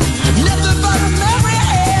 Nothing but a memory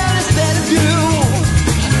and instead of you.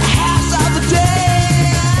 A house of the dead.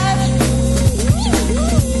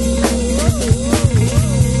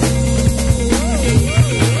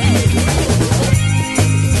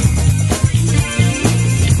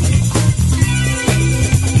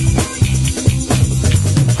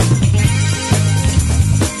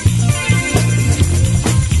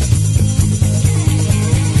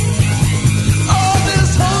 All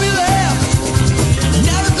this home you left,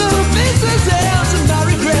 now it's little pieces and to my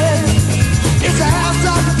regret. It's a house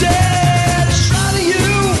of the dead, a shrine of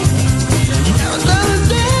you. Now it's not the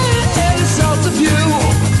dead, and it's all of you.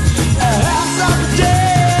 A house of the dead.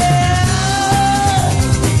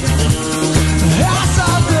 A house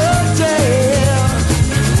of the dead.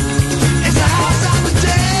 It's a house of the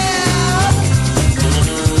dead.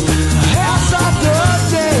 A house of the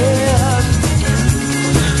dead.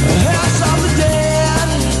 A house of the dead.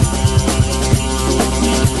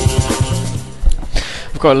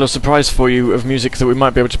 I've got a little surprise for you of music that we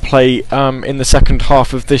might be able to play in the second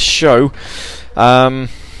half of this show.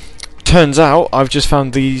 Turns out I've just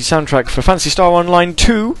found the soundtrack for Phantasy Star Online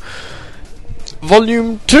 2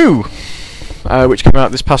 Volume 2, which came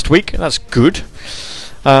out this past week. That's good.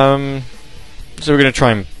 So we're going to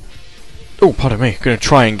try and... Oh, pardon me. Going to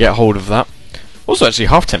try and get hold of that. Also actually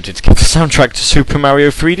half tempted to get the soundtrack to Super Mario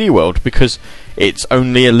 3D World, because it's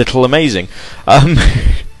only a little amazing.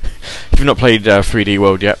 If you've not played 3D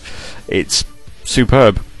World yet, it's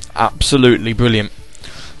superb. Absolutely brilliant.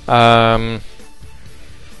 But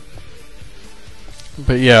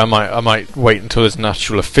yeah, I might wait until there's an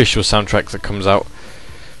actual official soundtrack that comes out,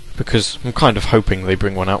 because I'm kind of hoping they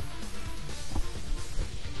bring one out.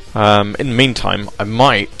 In the meantime, I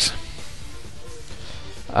might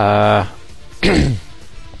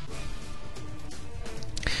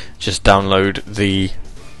just download the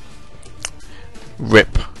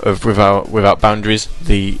rip of Without Boundaries,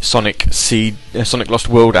 the Sonic Lost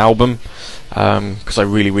World album, because I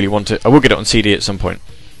really want it. I will get it on CD at some point,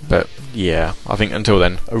 but yeah, I think until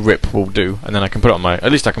then a rip will do, and then I can put it on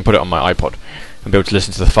at least I can put it on my iPod and be able to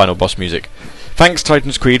listen to the final boss music. Thanks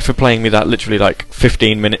Titans Creed for playing me that literally like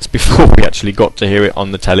 15 minutes before we actually got to hear it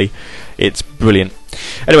on the telly. It's brilliant.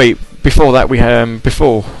 Anyway, before that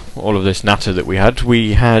before all of this natter that we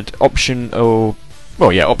had option 4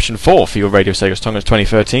 for your Radio Sega Stongas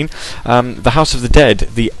 2013, The House of the Dead,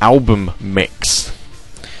 the album mix.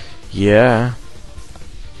 Yeah.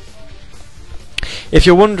 If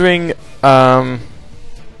you're wondering, oh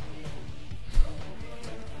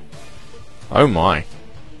my.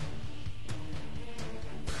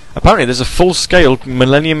 Apparently there's a full-scale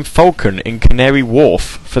Millennium Falcon in Canary Wharf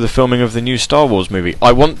for the filming of the new Star Wars movie.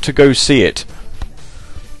 I want to go see it.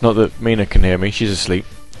 Not that Mina can hear me, she's asleep.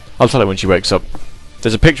 I'll tell her when she wakes up.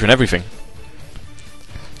 There's a picture and everything.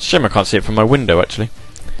 It's a shame I can't see it from my window, actually.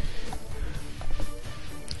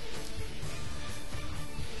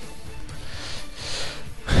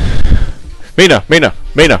 Mina!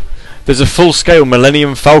 There's a full-scale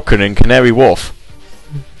Millennium Falcon in Canary Wharf.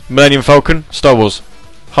 Millennium Falcon? Star Wars.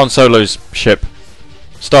 Han Solo's ship.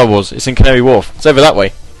 Star Wars. It's in Canary Wharf. It's over that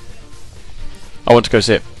way. I want to go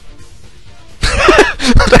see it.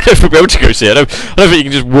 I don't know if we'll be able to go see it. I don't think you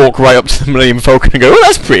can just walk right up to the Millennium Falcon and go, oh,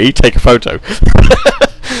 that's pretty, take a photo.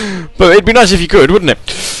 But it'd be nice if you could, wouldn't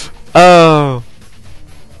it? Oh.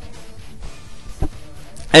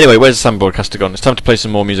 Anyway, where's the sound broadcaster gone? It's time to play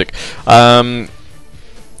some more music.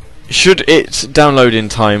 Should it download in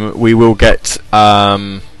time, we will get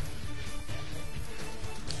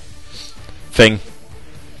thing.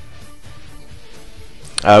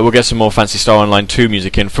 We'll get some more Phantasy Star Online 2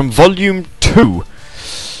 music in from Volume 2.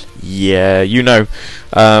 Yeah, you know.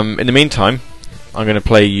 In the meantime, I'm going to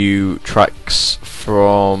play you tracks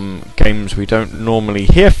from games we don't normally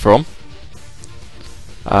hear from.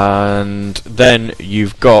 And then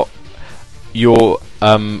you've got your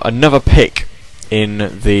another pick in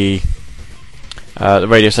the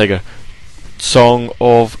Radio Sega Song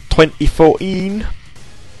of 2014.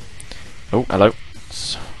 Oh, hello.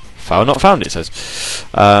 File not found, it says.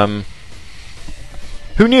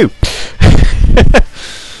 Who knew?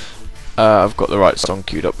 I've got the right song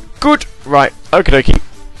queued up. Good. Right. Okie dokie.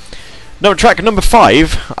 Track number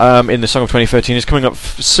 5 in the Song of 2013 is coming up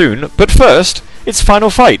soon. But first, it's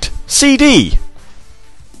Final Fight CD.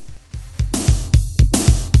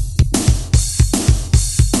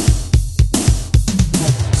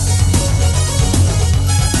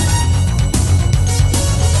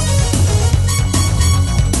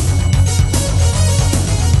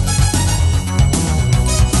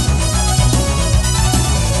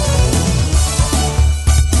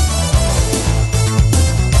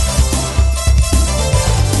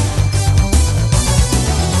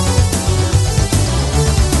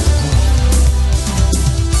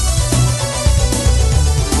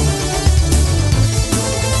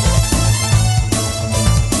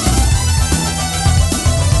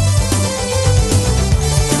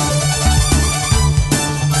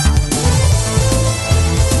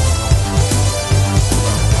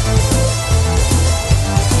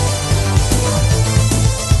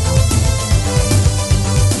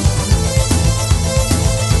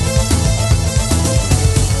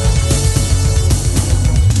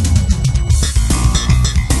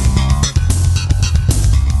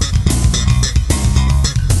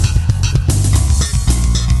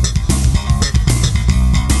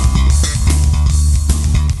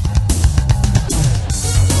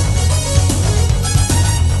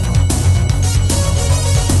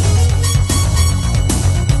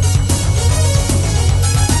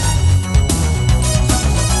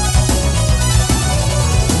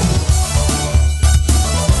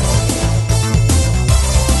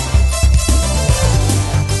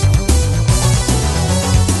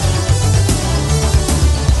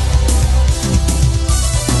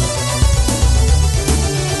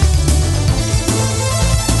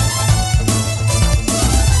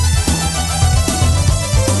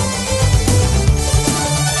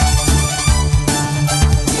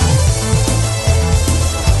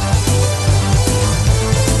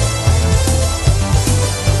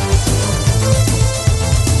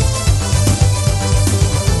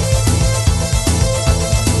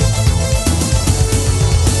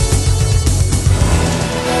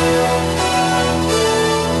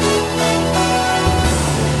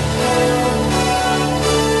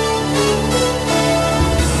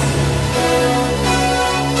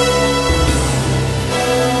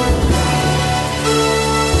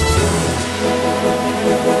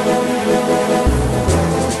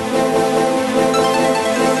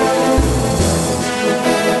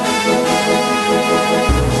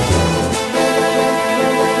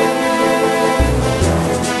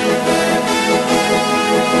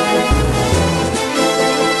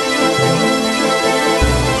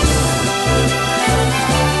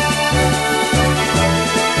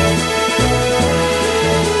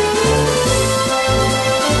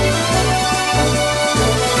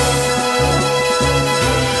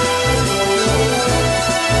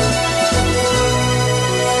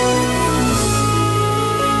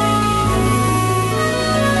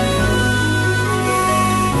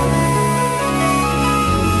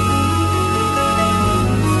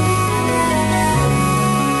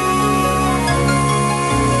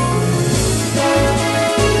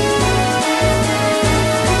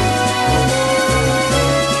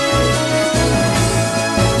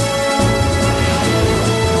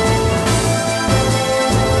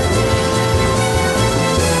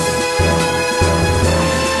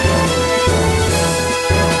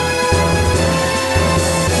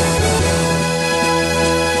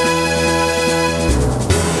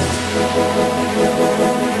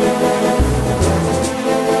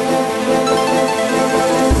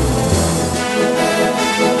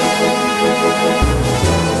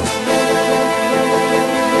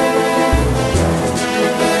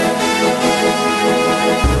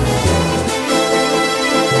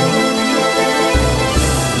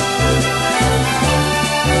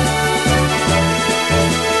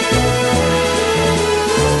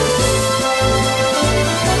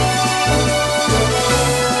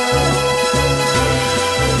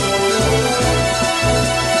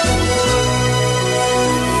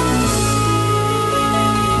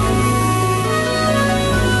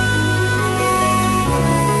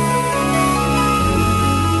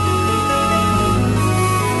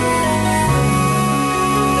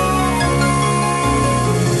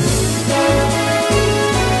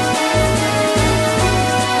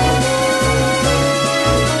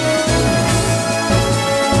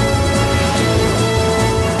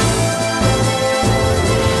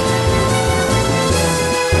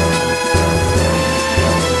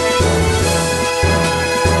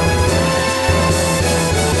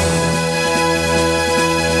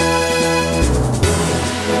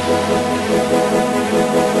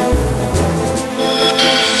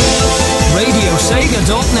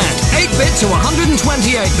 SegaNet. 8-bit to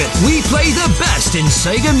 128-bit. We play the best in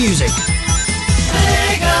Sega music.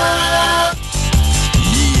 Yeah,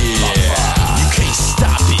 you can't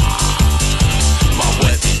stop it. My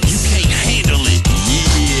weapon, you can't handle it.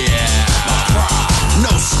 Yeah, my pride,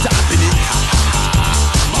 no stopping it.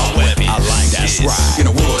 My weapon, I like that's right.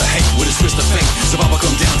 In a world of hate, with a twist of fate, survival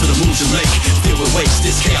come down to the moon's lake. Filled with waste,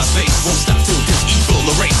 this chaos face won't stop till this evil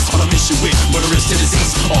erase. On a mission with murderous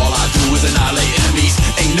tendencies, all I do is annihilate enemies.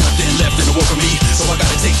 Ain't nothing left in the world for me, so I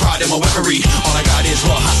gotta take pride in my weaponry. All I got is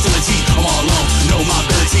raw hostility. I'm all alone, know my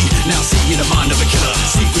ability. Now see in the mind of a killer.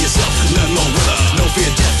 See for yourself, none more will no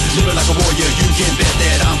fear death. Living like a warrior, you can bet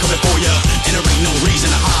that I'm coming for ya. And there ain't no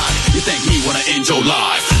reason to hide. You thank me when I end your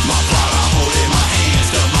life. My pride I hold in my hands.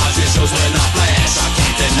 The mind just shows when I flash. I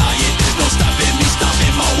can't deny it. There's no stopping me,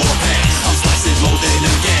 stopping my warpath. I'm slicing more than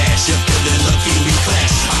a gash. You're feeling lucky we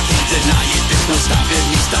clash. I can't deny it. There's no stopping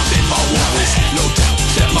me, stopping my warpath. No doubt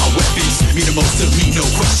that my weapons mean the most to me, no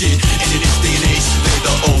question. And in this day and age, they're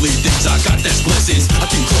the only things I got that's blessings. I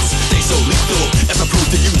came close, they so lethal. As I prove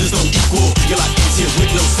to you, there's no equal. Your life ends here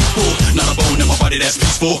with no sequel. Not a bone in my body that's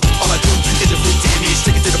peaceful. All I do is inflict damage,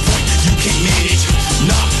 stick it to the point you can't manage.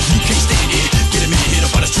 Nah, you can't stand it. Get a man hit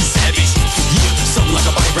up by the true savage. Yeah, something like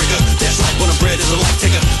a body breaker. That's like when a bread is a life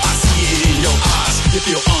taker. I see it in your eyes. You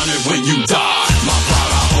feel honored when you die. My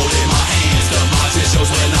pride I hold in my hands. The mind just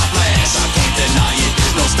shows when I flash. I can't deny it.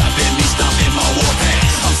 There's no stopping me, stomping my warpath.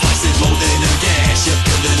 I'm slicing more than a gash. You're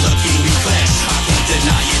feeling lucky we clash. I can't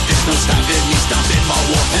deny it. There's no stopping me, stomping my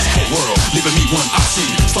warpath. This whole world leaving me one option.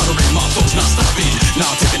 Slaughtering my foes, not stopping. Now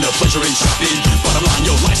I'm taking the pleasure in chopping. Bottom line,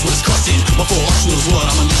 your life's what it's costing. My full arsenal's what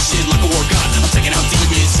I'm unleashing. Like a war god, I'm taking out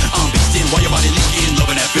demons. I'm beasting while your body leaking.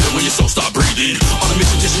 Loving that feeling when your soul stop breathing. On a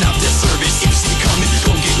mission, dishing out death service. If you see me coming,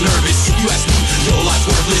 don't get nervous. If you ask me, your life's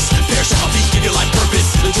worthless. Perish at my feet, give your life purpose.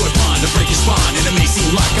 The joy blind, to break your spine. And it may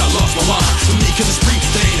seem like I lost my mind. To me, cause it's free,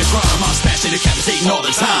 that ain't a crime. I'm smashing, decapitating all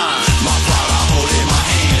the time. My pride I hold in my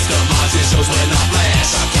hands. The mind just shows when I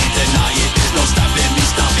flash. I can't deny it. There's no stopping me,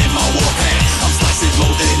 stomping my warpath. I'm slicing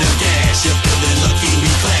more than a gash. You're feeling lucky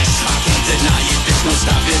we clash. I can't deny it. There's no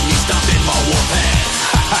stopping me, stomping my warpath.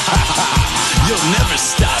 You'll never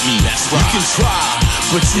stop me. That's right. You can try,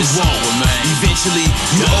 but you won't, man. Eventually,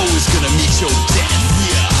 you're always gonna meet your death.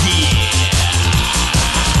 Yeah.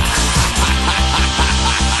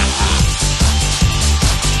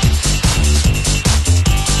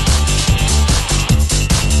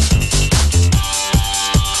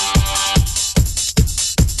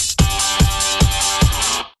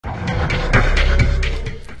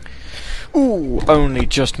 Ooh, only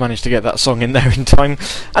just managed to get that song in there in time.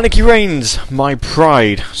 Anarchy Reigns, My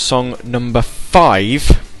Pride, song number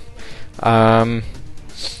 5, on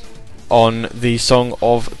the Song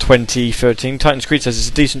of 2013. Titan's Creed says it's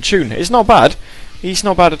a decent tune. It's not bad. It's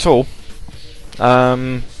not bad at all.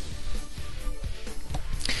 So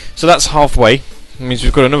that's halfway. That means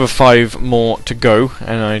we've got another 5 more to go,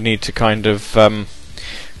 and I need to kind of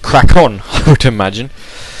crack on, I would imagine.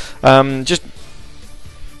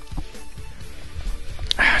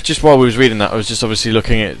 Just while we was reading that, I was just obviously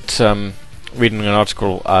looking at reading an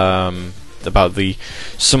article about the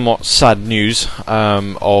somewhat sad news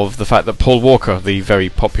of the fact that Paul Walker, the very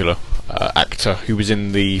popular actor who was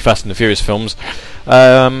in the Fast and the Furious films,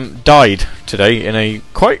 died today in a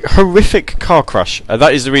quite horrific car crash.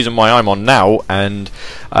 That is the reason why I'm on now, and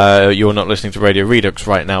you're not listening to Radio Redux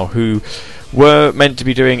right now, who were meant to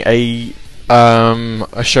be doing a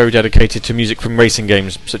show dedicated to music from racing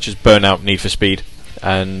games such as Burnout, Need for Speed,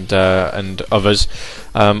 and others.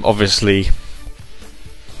 Obviously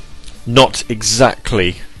not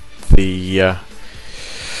exactly the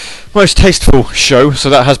most tasteful show, so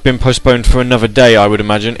that has been postponed for another day, I would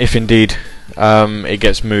imagine, if indeed it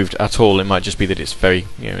gets moved at all. It might just be that it's very,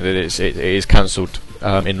 that it is cancelled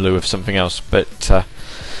in lieu of something else. But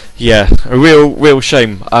yeah, a real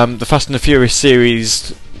shame. The Fast and the Furious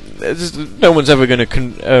series, no one's ever going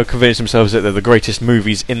to convince themselves that they're the greatest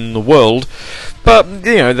movies in the world, but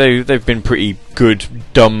they've been pretty good,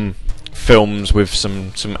 dumb films with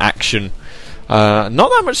some action. Not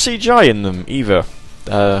that much CGI in them either.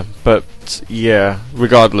 But yeah,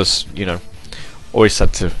 regardless, always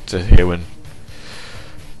sad to hear when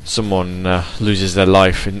someone loses their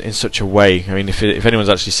life in such a way. I mean, if anyone's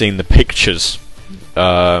actually seen the pictures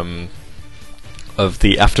of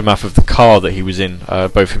the aftermath of the car that he was in,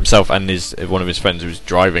 both himself and one of his friends who was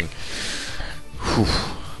driving, whew.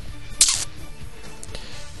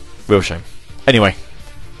 Real shame. Anyway,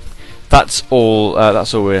 that's all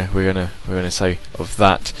we're gonna say of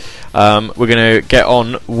that. We're gonna get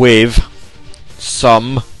on with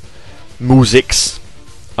some musics,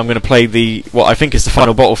 I'm going to play what I think is the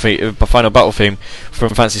final battle theme from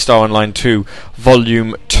Phantasy Star Online 2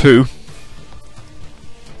 Volume 2,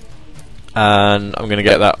 and I'm going to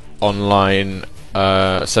get that online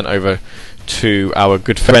sent over to our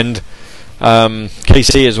good friend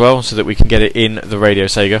KC as well, so that we can get it in the Radio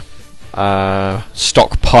Sega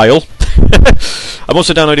stockpile. I'm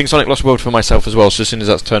also downloading Sonic Lost World for myself as well, so as soon as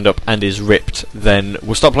that's turned up and is ripped, then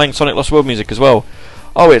we'll start playing Sonic Lost World music as well.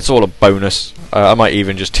 Oh, it's all a bonus. I might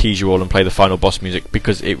even just tease you all and play the final boss music,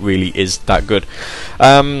 because it really is that good.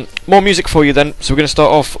 More music for you then. So we're going to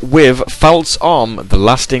start off with False Arm, The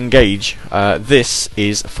Last Engage. This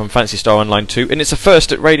is from Phantasy Star Online 2, and it's a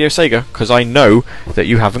first at Radio Sega, because I know that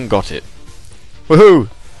you haven't got it. Woohoo!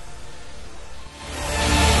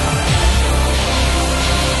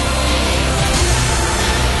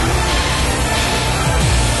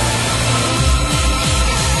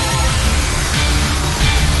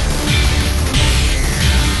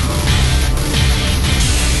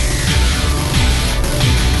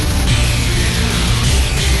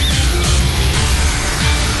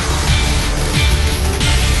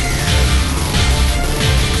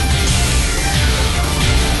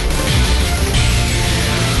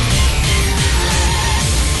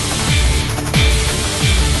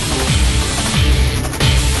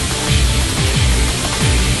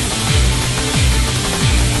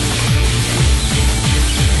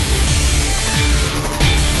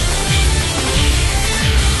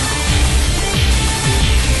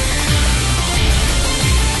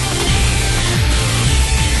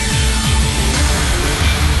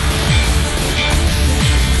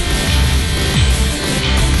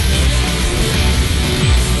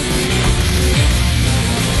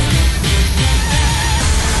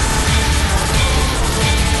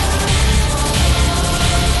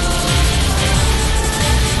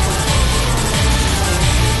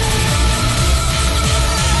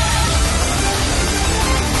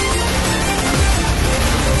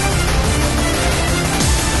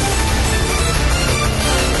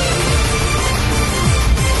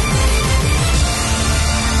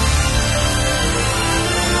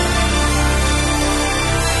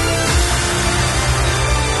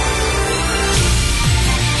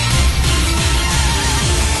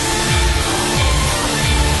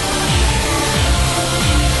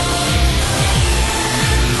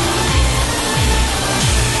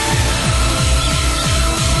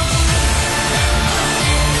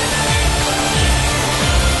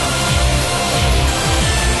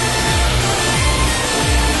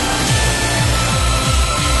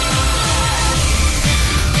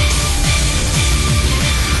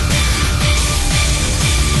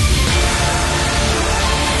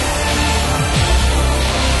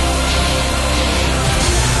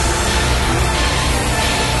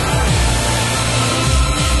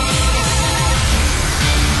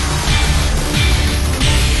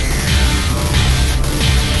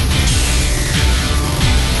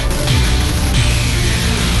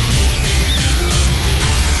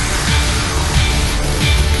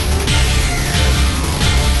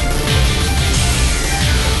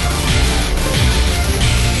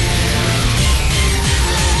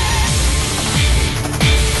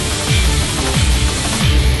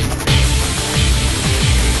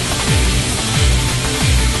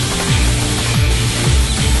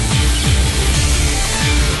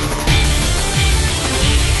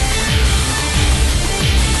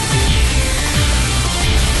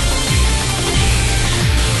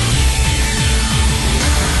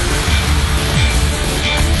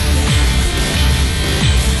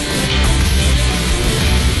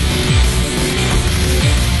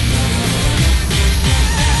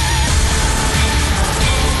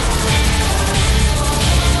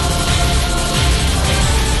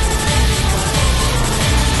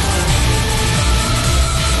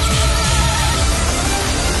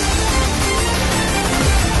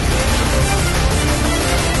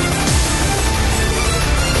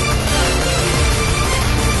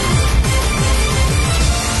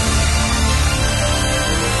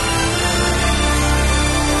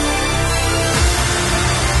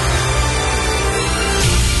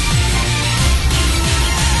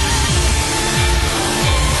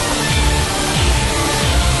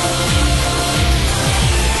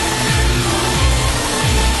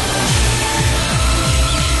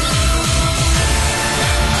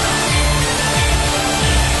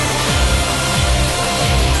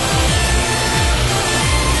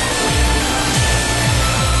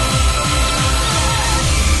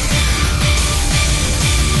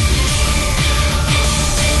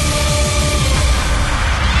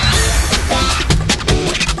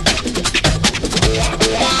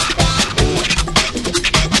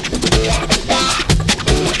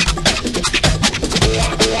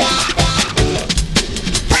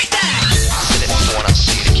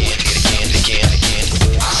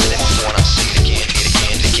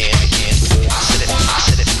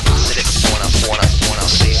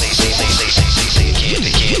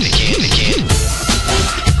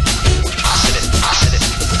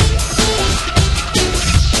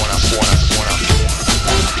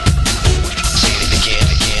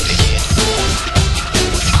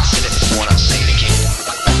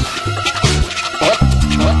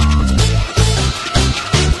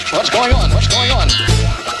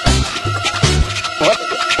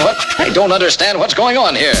 don't understand what's going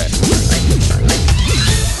on here.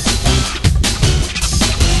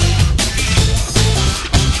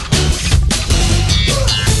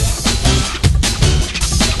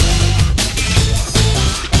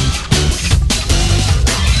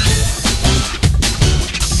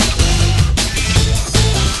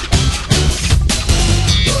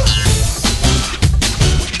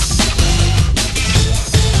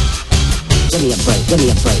 Give me a break, give me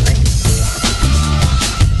a break.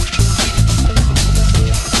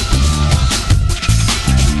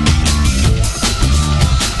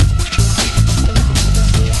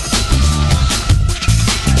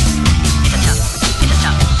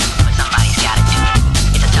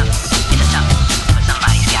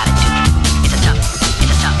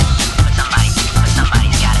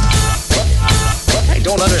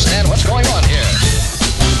 Don't understand what's going on here.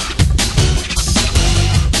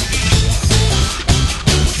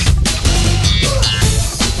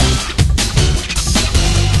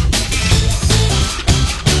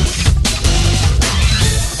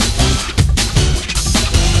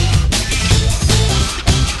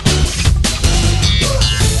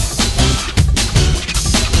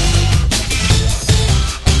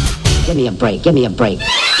 Give me a break, give me a break.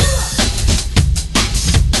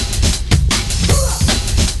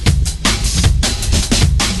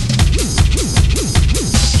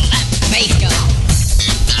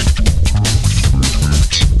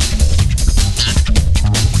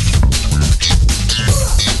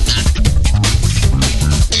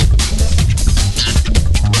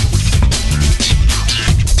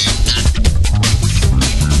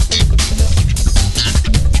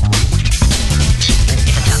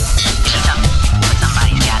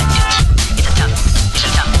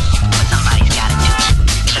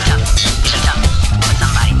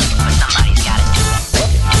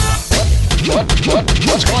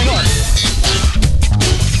 What's going on?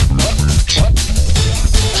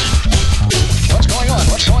 What's going on?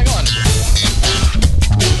 What's going on?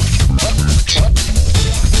 What?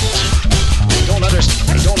 I don't understand.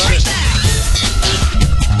 I don't understand.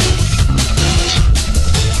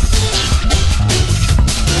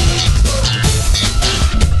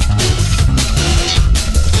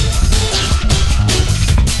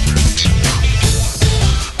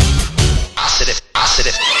 I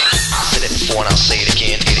said it before and I'll say it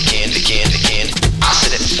again. I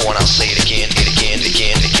said it before and I'll say it again. I said it before and I'll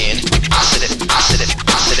say it again. I said it.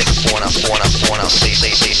 Before and I'll say it again.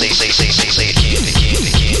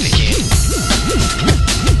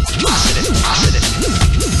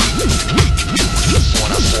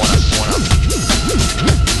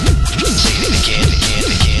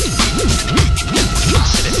 I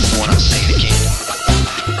said it before and I'll say it again.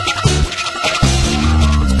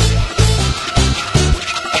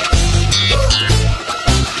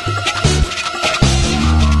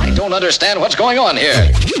 Don't understand what's going on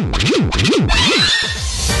here.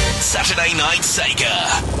 Saturday Night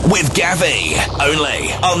Sega with Gavi,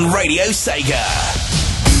 only on Radio Sega.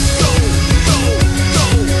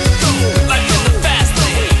 Life in the fast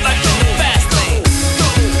lane, life in the fast lane.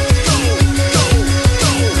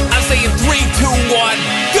 I'm saying 3, 2, 1,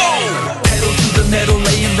 go! Pedal to the metal,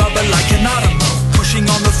 laying rubber like an automo. Pushing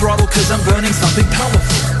on the throttle cause I'm burning something powerful.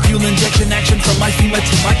 Fuel injection action from my femur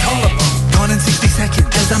to my collarbone. Gone in 60 seconds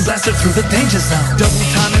as I'm blasted through the danger zone. Double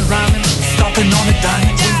time and rhyming, stopping on a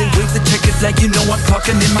dime. When they wave the checkered flag, you know I'm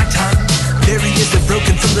clocking in my time. Barriers are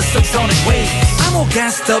broken from the subsonic waves. I'm all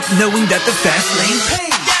gassed up knowing that the fast lane pays.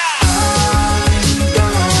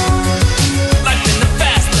 Life in the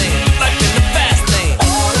fast lane, life in the fast lane.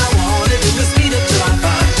 All I wanna do is speed up till I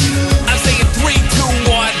find you. I'm saying 3, 2,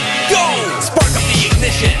 1, go! Spark up the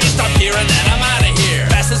ignition, stop here and then I'm out of here.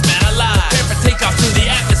 Fastest man alive, prepare for takeoff through the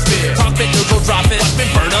atmosphere. Talk it, neutral, drop it, watch me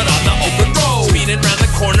burn it on the open road. Speeding round the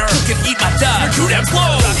corner, you can eat my dust. You're too damn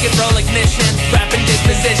slow. Rock and roll ignition, rapid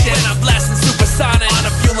disposition. When I'm blasting supersonic on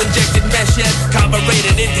a fuel injected mission.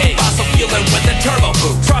 Carbureted intake, fossil fueling with a turbo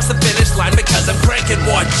boost. Cross the finish line because I'm cranking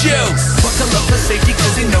more juice. Buckle up for safety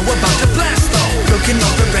cause you know about to blast off. Broken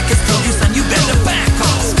all the records, told you son you better back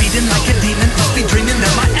off. Speeding like a demon, must be dreaming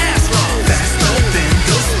that my ass off. Faster than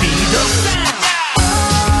the speed of sound.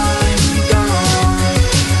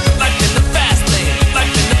 Life in the fast lane,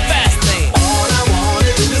 life in the fast lane. All I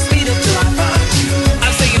wanna do is speed up till I find you.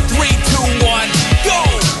 I'm saying 3, 2, 1, go!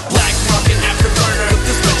 Black rocket afterburner, flip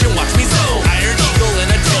the switch and watch me zone. Iron Eagle in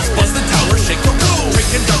a tail, buzz the tower, shake the roof. Train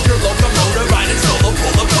conductor, locomotive, riding solo,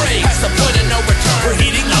 pull the brakes. Past the point of no return, we're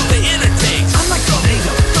heating up the inner tanks. I'm like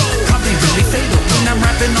tornado, probably really fatal when I'm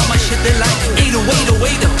rapping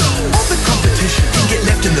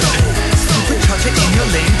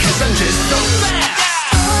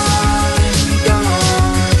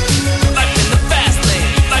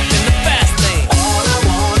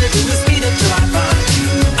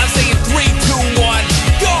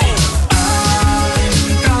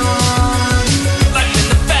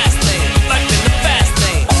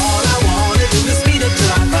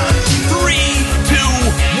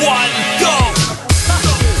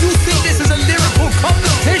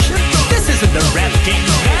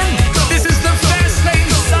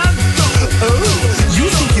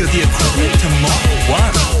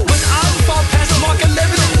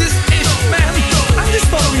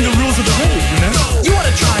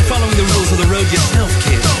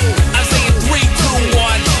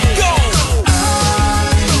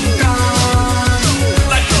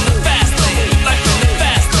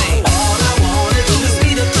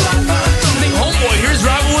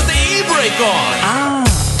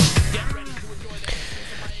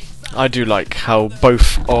I do like how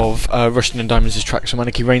both of Rushton and Diamonds' tracks from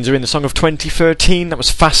Anarchy Reigns are in the song of 2013. That was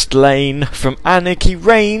Fast Lane from Anarchy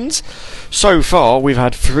Reigns. So far, we've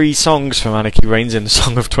had 3 songs from Anarchy Reigns in the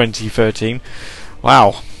song of 2013.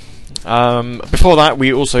 Wow. Before that,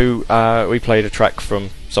 we also we played a track from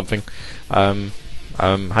something. Hang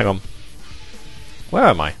on. Where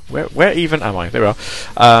am I? Where even am I? There we are.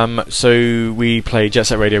 So we played Jet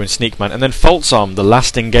Set Radio and Sneakman, and then False Arm, The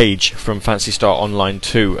Last Engage from Phantasy Star Online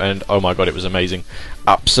 2, and oh my god, it was amazing.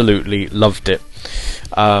 Absolutely loved it.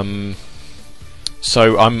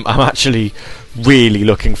 So I'm actually really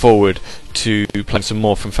looking forward to playing some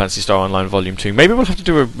more from Phantasy Star Online Volume 2. Maybe we'll have to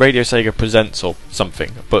do a Radio Sega Presents or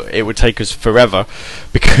something, but it would take us forever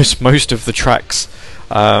because most of the tracks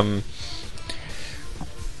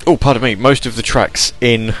most of the tracks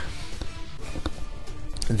in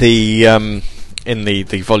the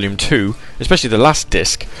Volume 2, especially the last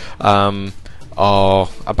disc, are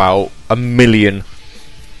about 1 million.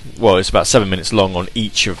 Well, it's about 7 minutes long on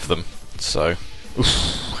each of them. So,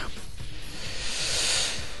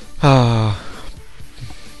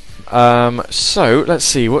 so let's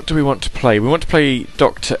see. What do we want to play? We want to play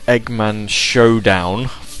Dr. Eggman Showdown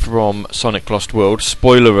from Sonic Lost World.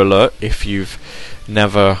 Spoiler alert: if you've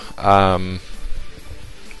never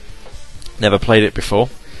played it before,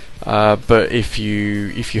 but if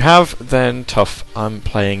you have, then tough. I'm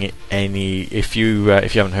playing it if you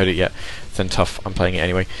haven't heard it yet, then tough. I'm playing it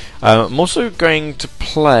anyway. I'm also going to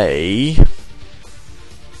play.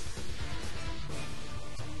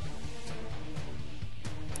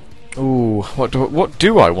 Ooh, what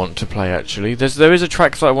do I want to play? Actually, there is a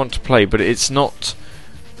track that I want to play, but it's not.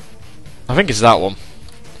 I think it's that one.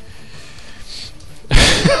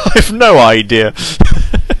 I have no idea.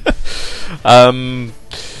 We're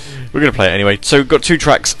going to play it anyway. So we've got 2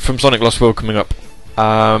 tracks from Sonic Lost World coming up.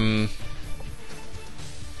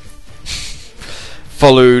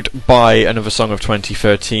 Followed by another song of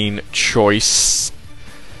 2013 choice.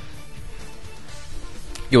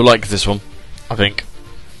 You'll like this one, I think.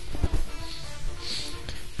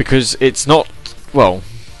 Because it's not... Well...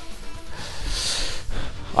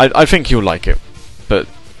 I think you'll like it. But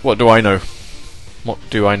what do I know? What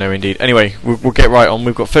do I know indeed? Anyway, we'll get right on.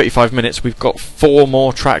 We've got 35 minutes. We've got 4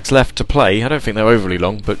 more tracks left to play. I don't think they're overly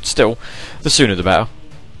long, but still, the sooner the better.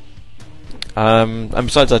 And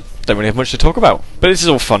besides, I don't really have much to talk about. But this is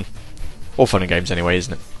all fun. All fun and games anyway,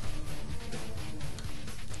 isn't it?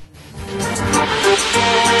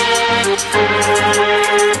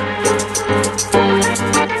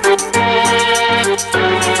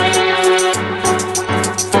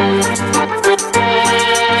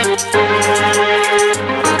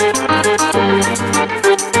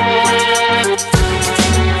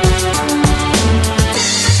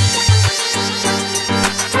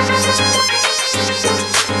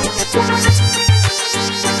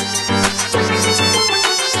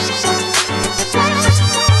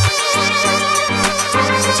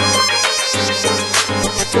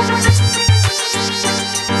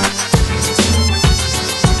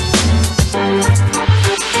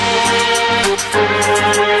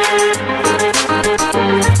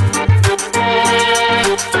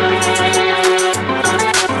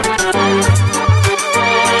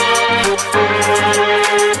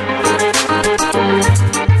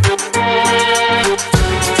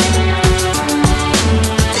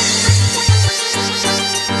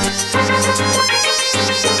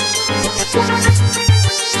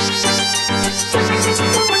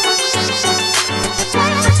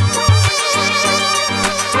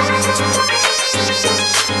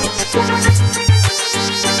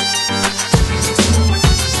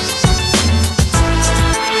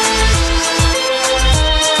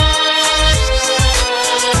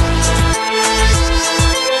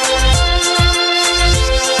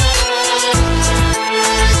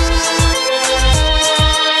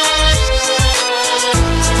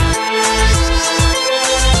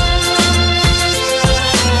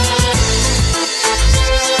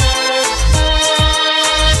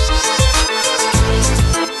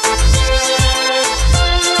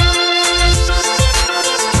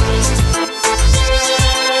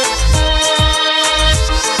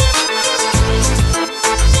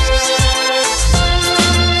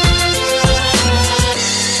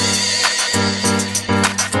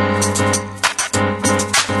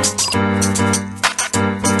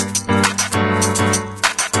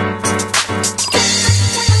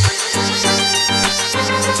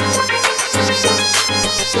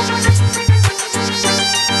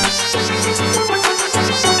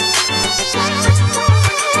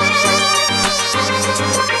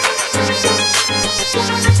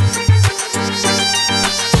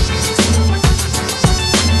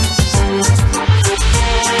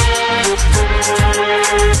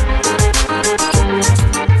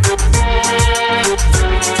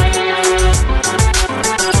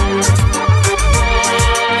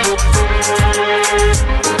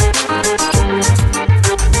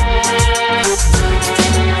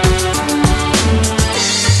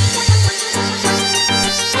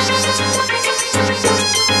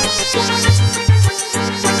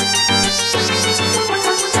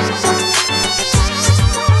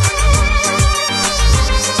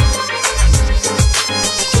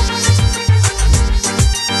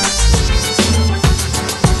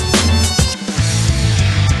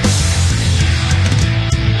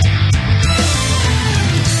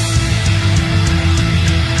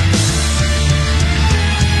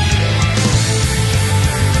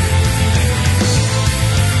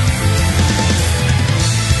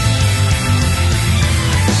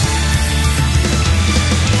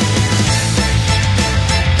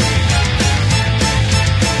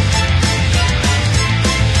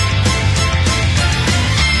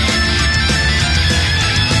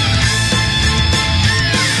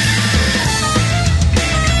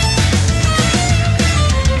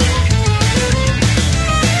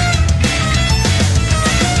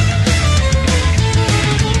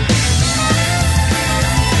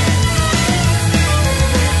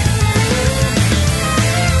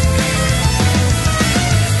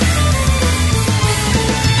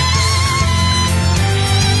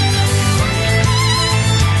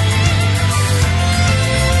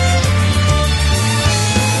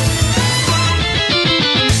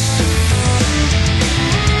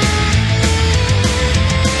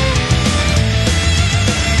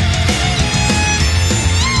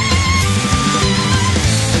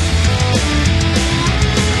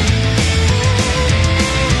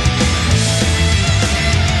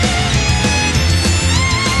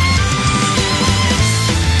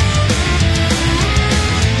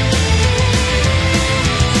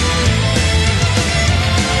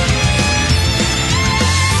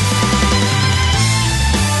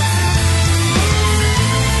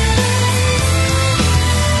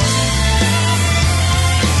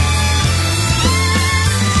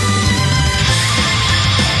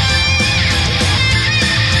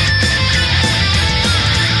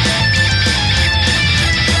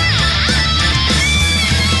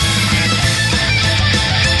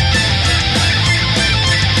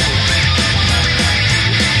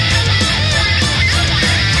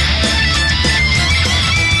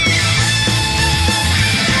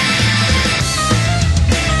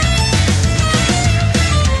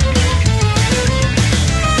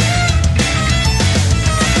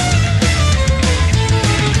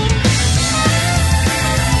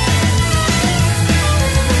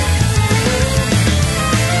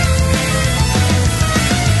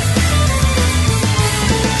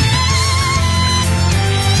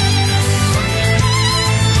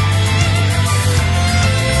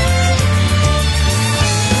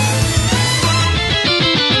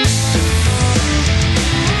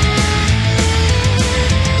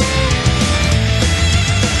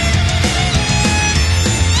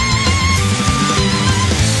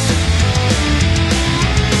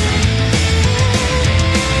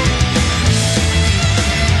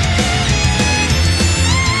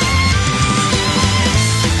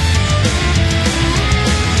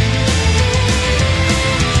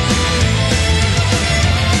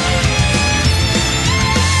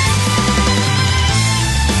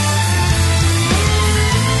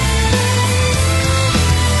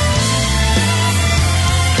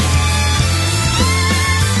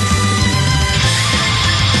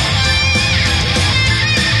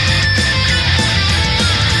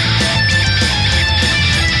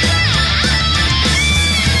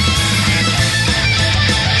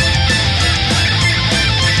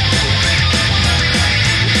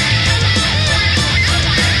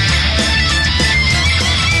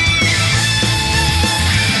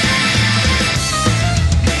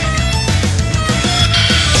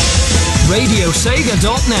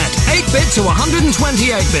 RadioSega.net. 8-bit to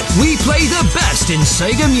 128-bit. We play the best in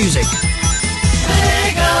Sega music.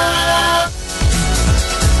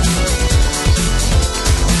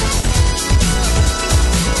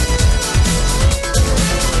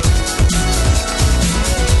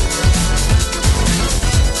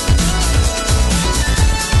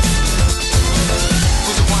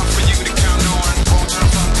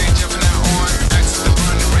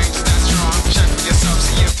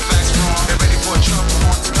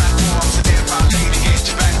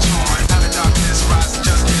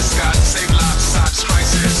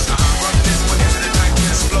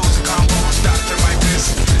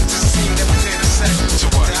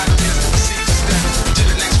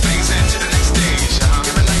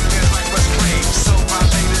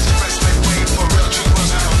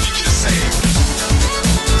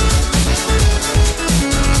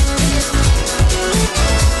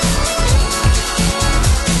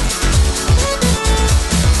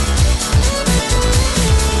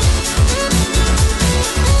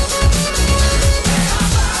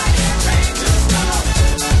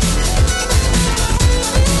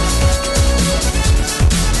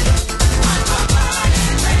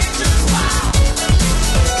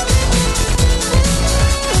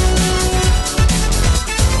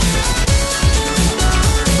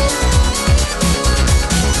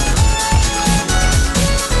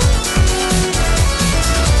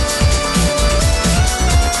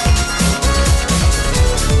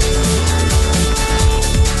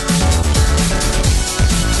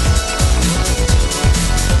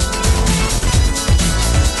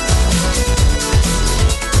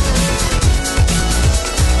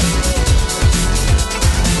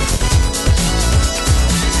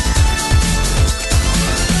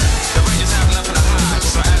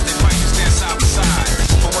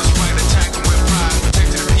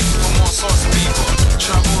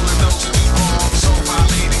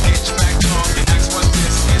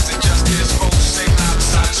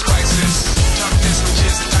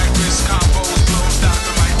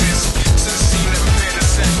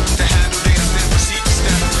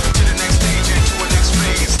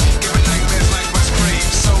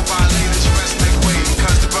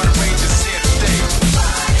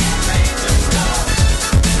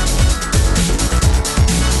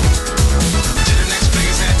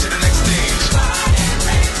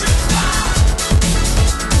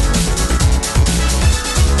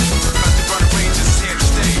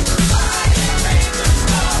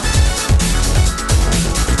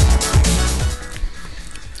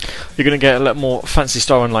 You're going to get a lot more Phantasy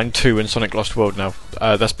Star Online 2 and Sonic Lost World now.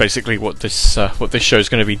 That's basically what this show is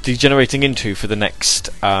going to be degenerating into for the next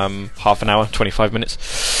half an hour, 25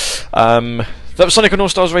 minutes. That was Sonic and All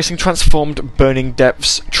Stars Racing Transformed Burning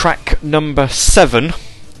Depths, track number 7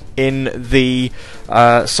 in the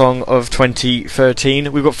song of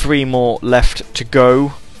 2013. We've got 3 more left to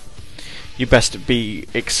go. You best be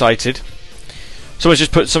excited. Someone's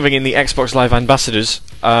just put something in the Xbox Live ambassadors.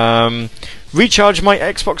 Recharge my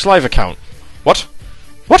Xbox Live account. What?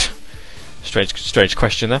 Strange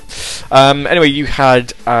question there. Anyway, you had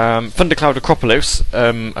Thundercloud Acropolis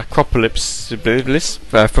from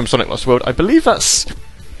Sonic Lost World. I believe that's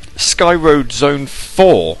Skyroad Zone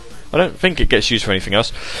 4. I don't think it gets used for anything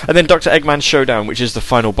else. And then Dr. Eggman's Showdown, which is the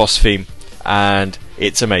final boss theme, and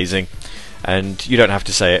it's amazing. And you don't have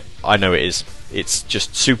to say it. I know it is. It's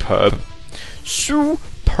just superb.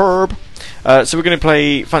 Superb. So we're going to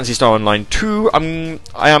play Phantasy Star Online 2.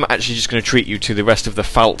 I am actually just going to treat you to the rest of the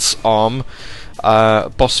Falt's Arm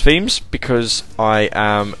boss themes because I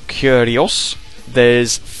am curious.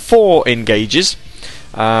 There's 4 engages.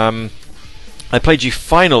 I played you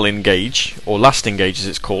Final Engage, or Last Engage as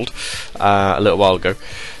it's called, a little while ago.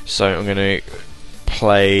 So I'm going to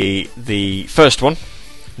play the first one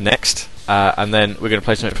next, and then we're going to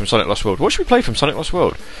play something from Sonic Lost World. What should we play from Sonic Lost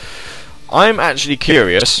World? I'm actually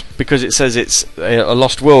curious, because it says it's a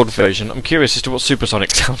Lost World version, I'm curious as to what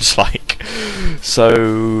Supersonic sounds like.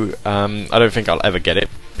 So, I don't think I'll ever get it,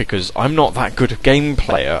 because I'm not that good a game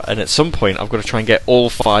player, and at some point I've got to try and get all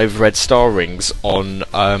 5 red star rings on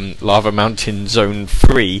Lava Mountain Zone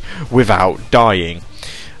 3 without dying.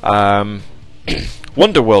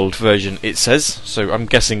 Wonderworld version, it says, so I'm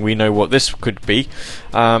guessing we know what this could be.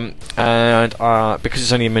 And because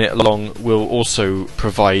it's only a minute long, we'll also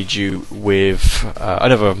provide you with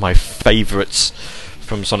another of my favourites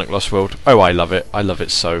from Sonic Lost World. Oh, I love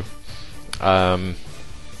it so. And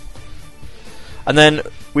then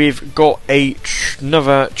we've got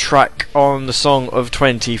another track on the song of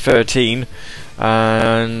 2013,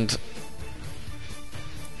 and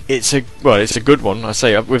it's a good one. I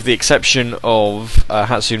say, with the exception of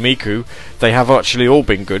Hatsune Miku, they have actually all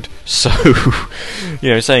been good. So,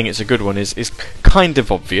 saying it's a good one is kind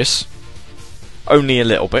of obvious, only a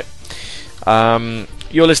little bit.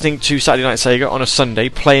 You're listening to Saturday Night Sega on a Sunday,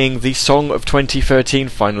 playing the Song of 2013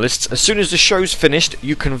 finalists. As soon as the show's finished,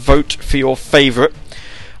 you can vote for your favourite.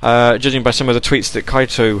 Judging by some of the tweets that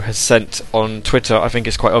Kaito has sent on Twitter, I think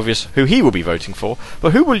it's quite obvious who he will be voting for.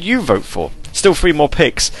 But who will you vote for? Still 3 more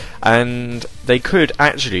picks, and they could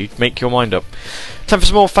actually make your mind up. Time for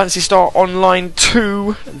some more Phantasy Star Online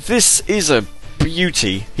 2. This is a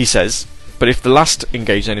beauty, he says, but if the last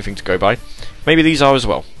engaged anything to go by, maybe these are as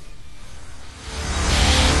well.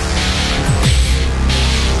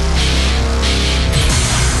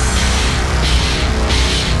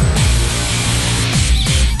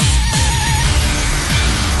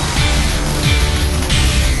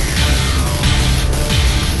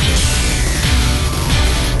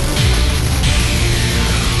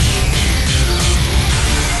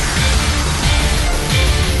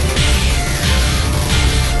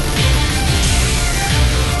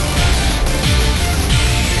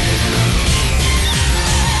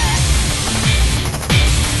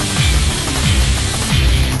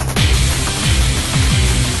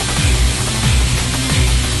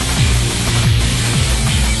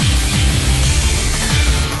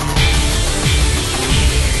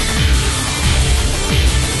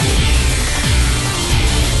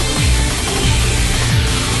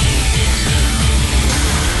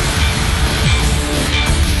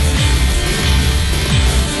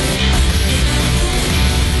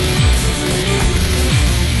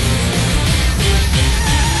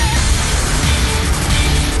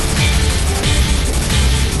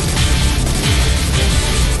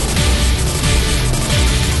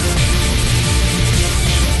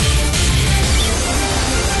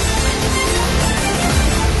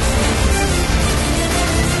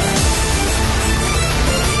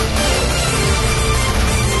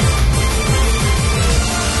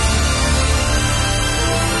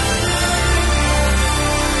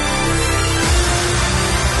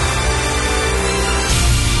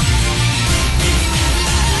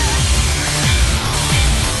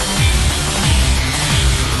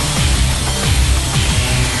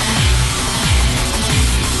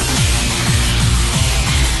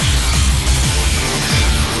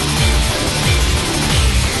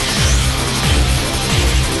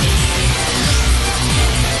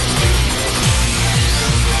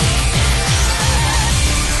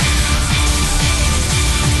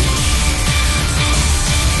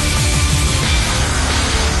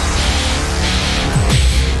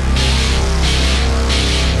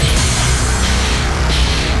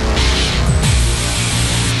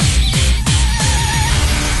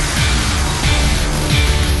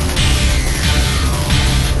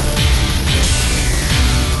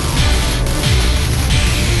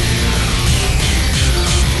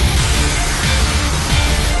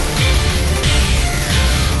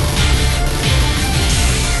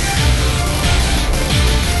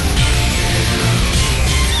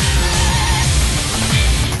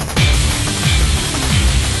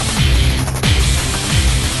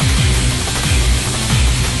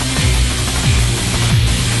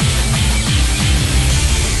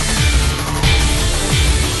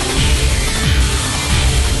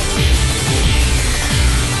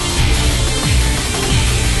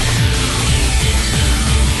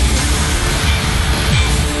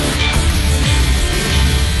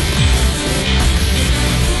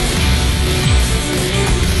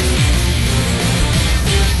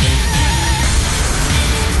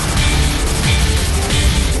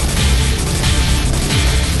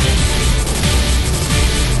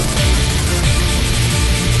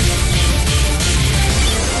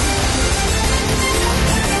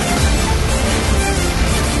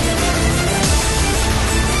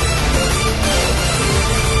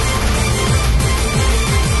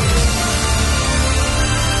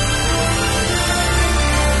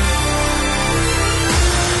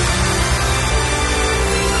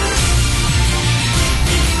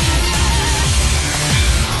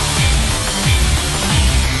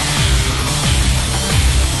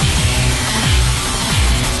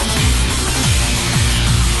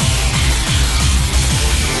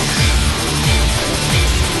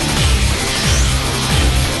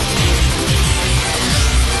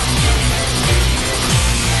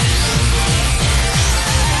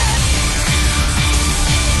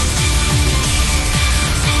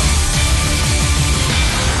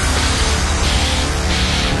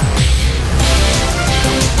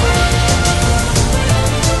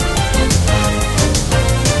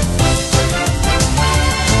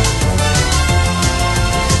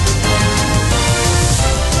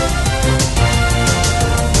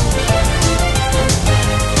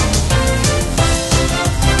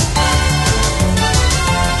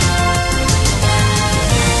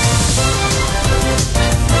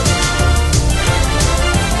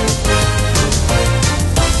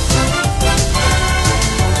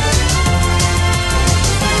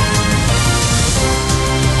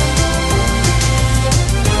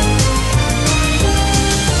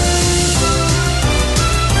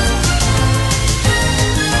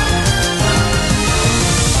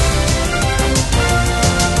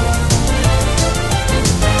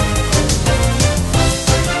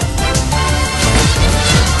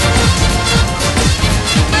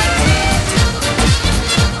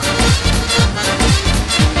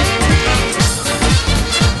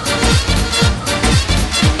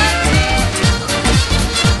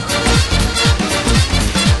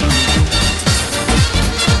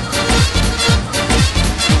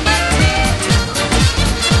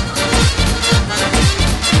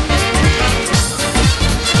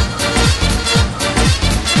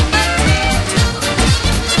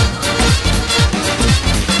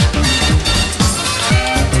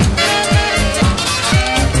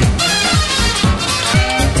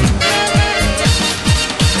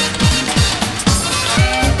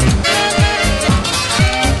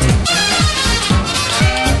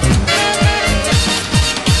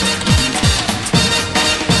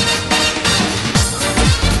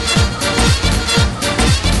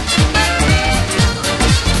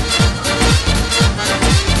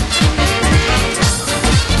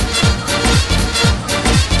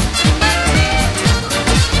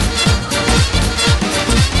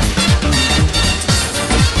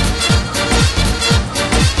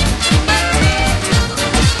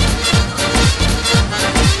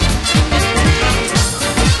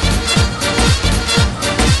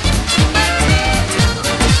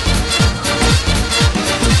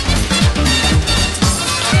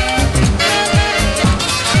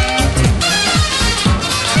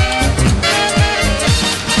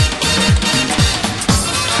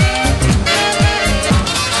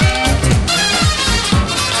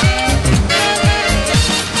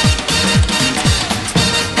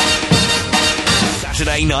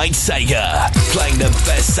 Saturday Night Sega. Playing the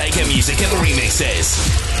best Sega music and remixes.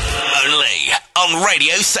 Only on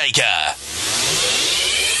Radio Sega.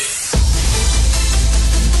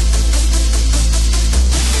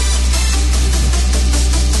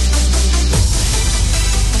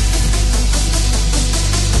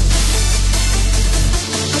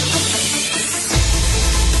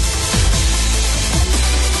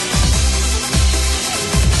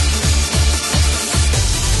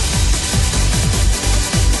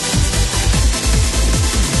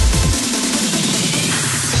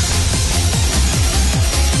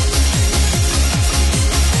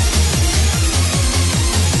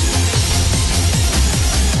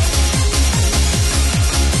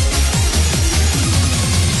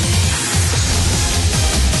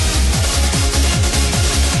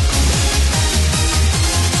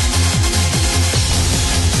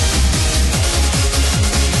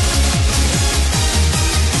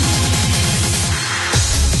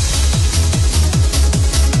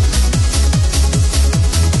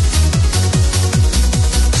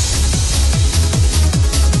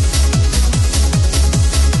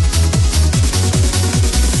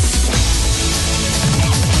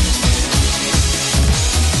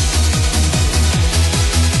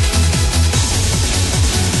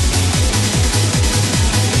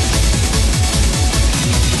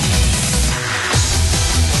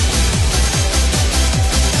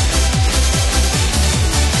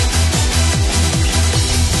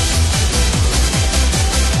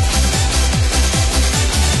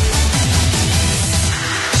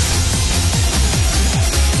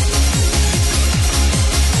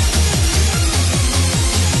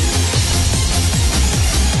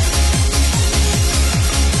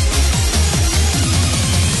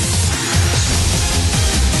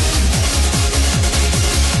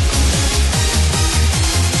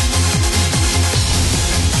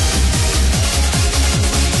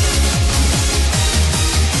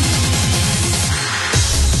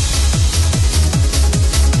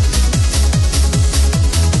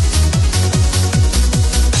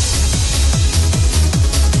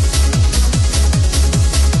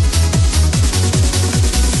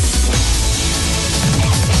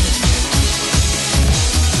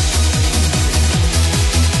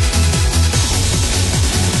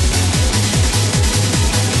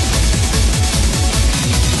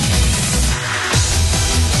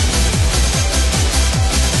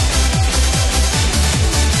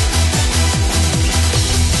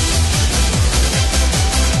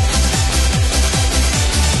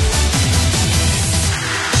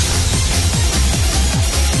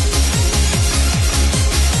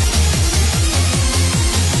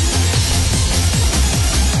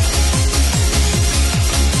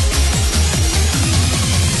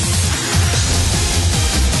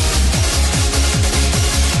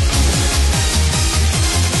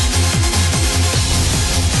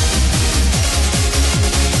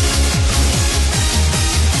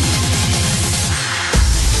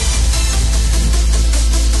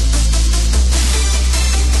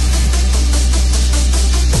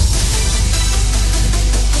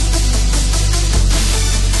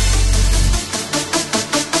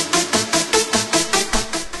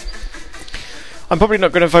 I'm probably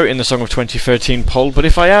not going to vote in the Song of 2013 poll, but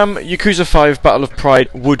if I am, Yakuza 5 Battle of Pride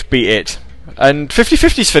would be it. And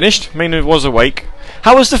 50-50's finished. Maynard was awake.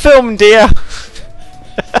 How was the film, dear?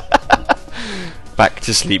 Back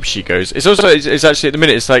to sleep she goes. It's also, it's actually at the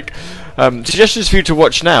minute, it's like, suggestions for you to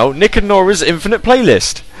watch now, Nick and Nora's Infinite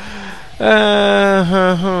Playlist.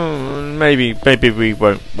 Maybe we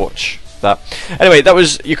won't watch that. Anyway, that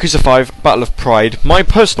was Yakuza 5 Battle of Pride. My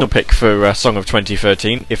personal pick for Song of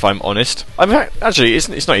 2013, if I'm honest. Actually,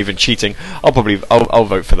 it's not even cheating. I'll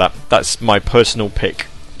vote for that. That's my personal pick.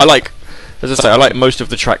 I like most of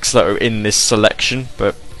the tracks that are in this selection,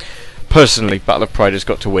 but personally, Battle of Pride has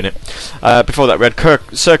got to win it. Before that, we had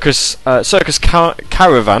Circus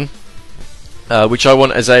Caravan, which I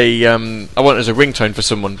want as a ringtone for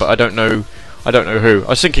someone, but I don't know who. I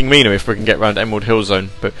was thinking Mina if we can get around Emerald Hill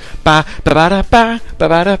Zone, but then we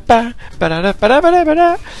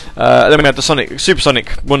had the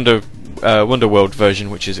Supersonic Wonder World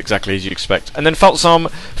version, which is exactly as you expect, and then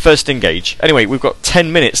Falsarm First Engage. Anyway, we've got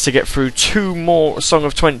 10 minutes to get through 2 more Song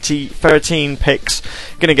of 2013 picks.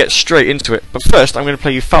 Gonna get straight into it, but first I'm going to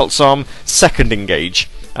play you Falsarm Second Engage,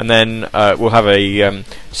 and then we'll have a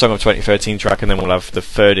Song of 2013 track, and then we'll have the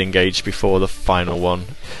third engage before the final one.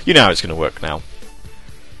 You know how it's going to work now.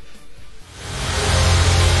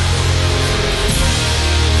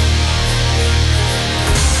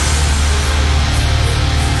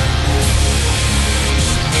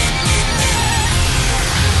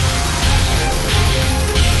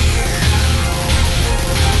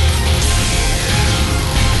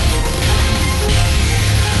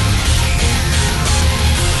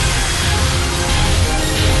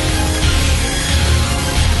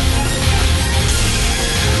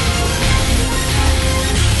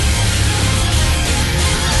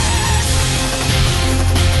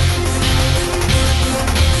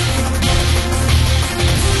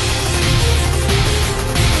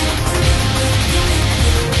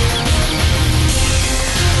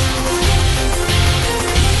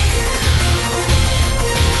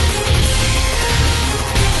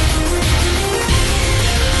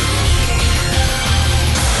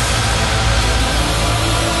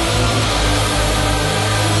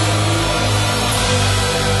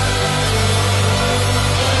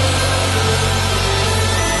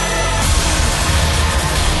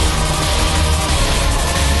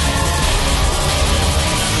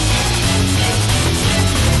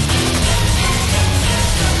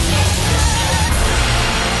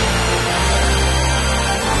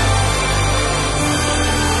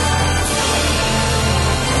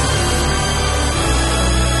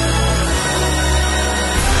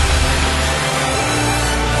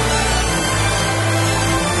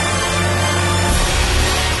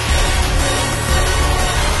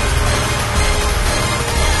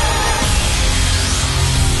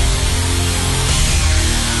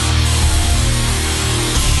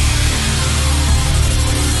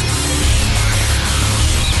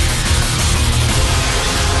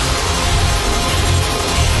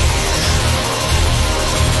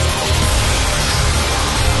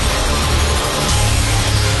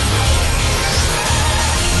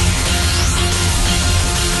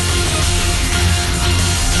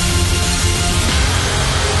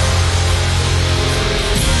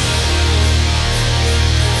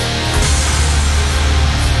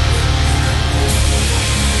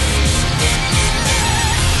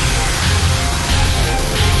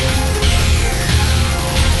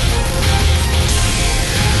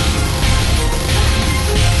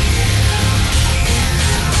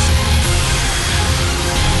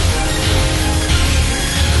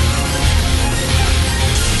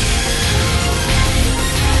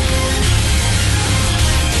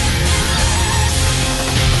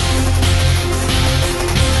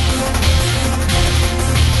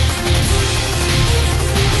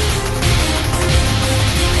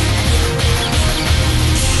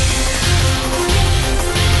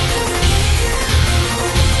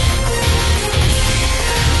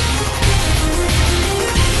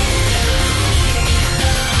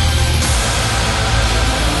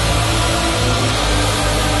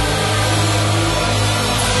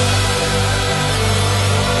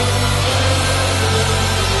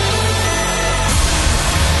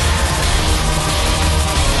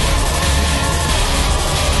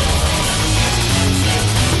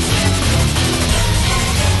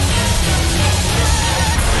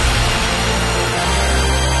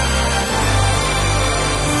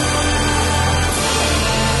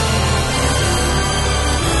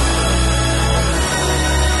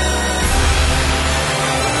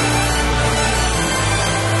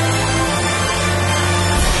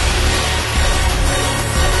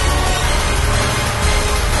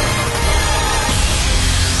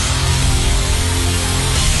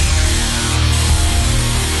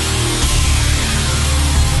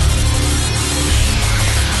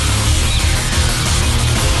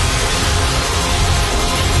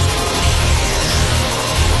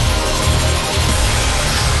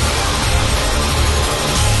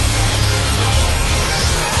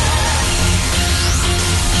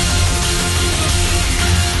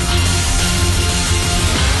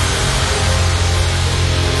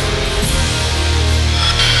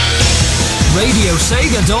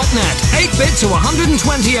 RadioSega.net. 8-bit to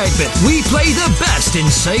 128-bit. We play the best in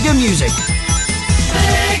Sega music.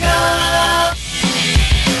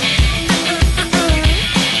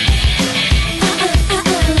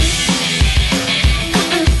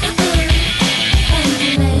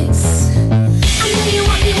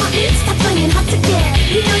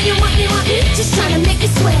 Just trying to make you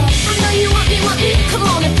sweat. I know you want me, come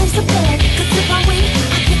on and place a bet. Cause if I win,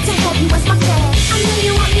 I get to have you as my pet. I know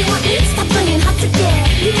you want me, stop playing hard to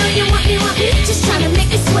get. You know you want me, just trying to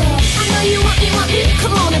make you sweat. I know you want me,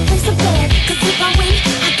 come on and place a bet. Cause if I win,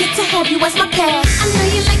 I get to have you as my pet. I know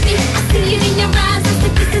you like me, I see it in your eyes. I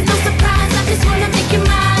think this is no surprise, I just wanna make you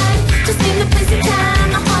mine. Just in the place and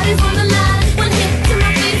time, my heart is on the line. One hit to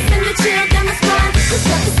my face and the chill down my spine. Cause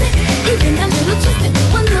love is sick, even a little twisted.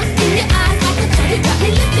 One look in your eyes, you got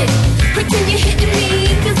me lifted. Pretend you're hitting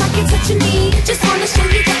me, feels like you're touching me. Just wanna show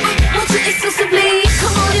you that I want you exclusively.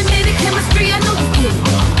 Come on and make the chemistry, I know you get it.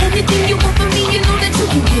 Anything you want from me, you know that you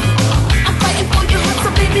can get it. I'm fighting for your heart,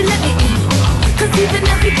 so baby let me in. Cause even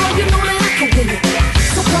every boy, you know that I can win it.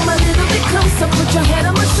 So come a little bit closer, put your head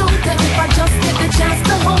on my shoulder. If I just get the chance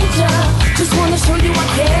to hold ya, just wanna show you I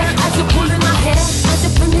care. As you're pulling my hair, as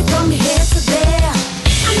you bring it from here to there.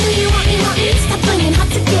 I know you want me, stop playing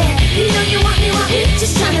hard to get. You know you want me,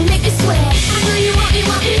 just trying to make you sweat. I know you want me,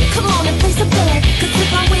 come on and place a bet. Cause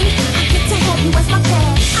if I win, I get to have you as my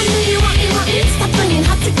pet. I know you want me, stop playing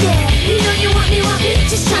hard to get. You know you want me,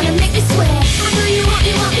 just trying to make you sweat. I know you want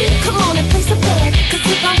me, come on and place a bet. Cause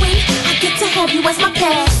if I win, I get to have you as my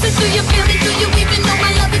pet. So do you feel me, do you even know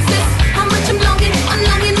my love exists? How much I'm longing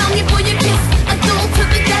for your kiss. A duel to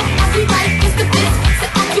the death, as we fight fist to fist. So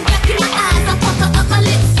I keep back in my eyes, I pucker up my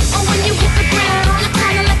lips. Oh, when you hit the ground, I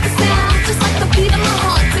kinda like the sound. Just like the beat of my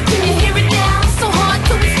heart, so can you hear it now? So hard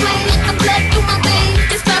to explain, like the blood through my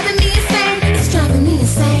veins. It's driving me insane, it's driving me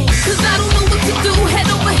insane. Cause I don't know what to do, head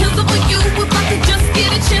over heels over you. If I could just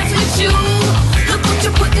get a chance with you. Look what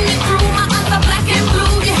you're putting me through, my eyes are black and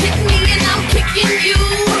blue. You're hitting me and I'm kicking you.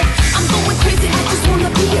 I'm going crazy, I just wanna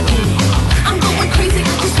be a lady. I'm going crazy,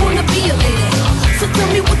 I just wanna be a lady. So tell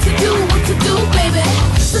me what to do, baby.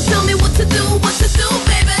 So tell me what to do,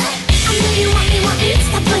 baby. I know you want me,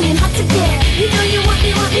 stop playing hard to get. You know you want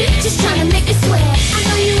me, just trying to make you sweat. I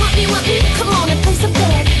know you want me, come on and place a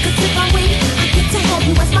bet. Cause if I win, I get to have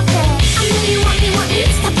you as my pet. I know you want me,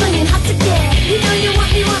 stop playing hard to get. You know you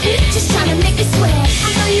want me, just trying to make you sweat. I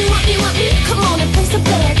know you want me, come on and place a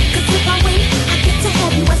bet. Cause if I win, I get to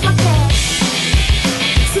have you as my pet.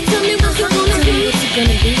 So tell me what's it gonna be? What's it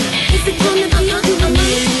gonna be? Is it gonna be me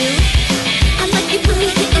and you? I like it when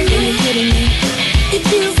you're hitting me. It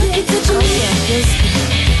feels like you're touching me.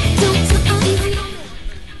 Don't tell even know.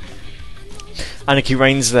 Anarchy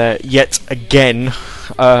reigns there yet again.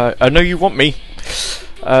 I Know You Want Me.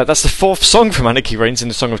 That's the fourth song from Anarchy Reigns in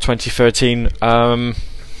the Song of 2013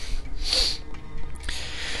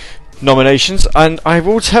 nominations, and I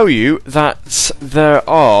will tell you that there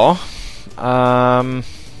are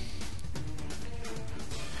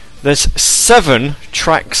there's 7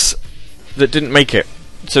 tracks that didn't make it.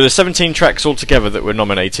 So there's 17 tracks altogether that were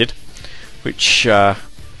nominated, which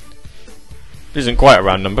isn't quite a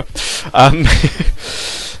round number.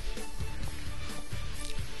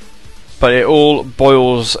 But it all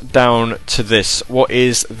boils down to this. What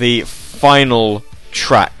is the final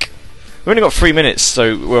track? We've only got 3 minutes,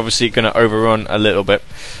 so we're obviously going to overrun a little bit.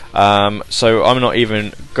 So I'm not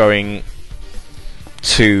even going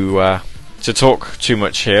to talk too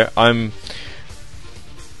much here. I'm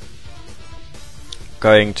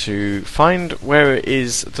going to find where it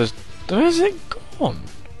is. Where's it gone?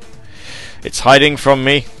 It's hiding from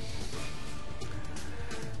me.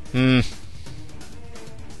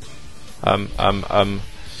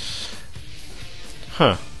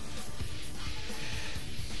 Huh.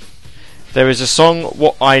 There is a song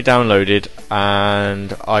what I downloaded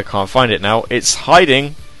and I can't find it now. It's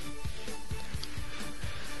hiding.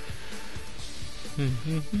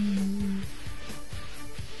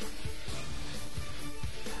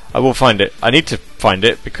 I will find it. I need to find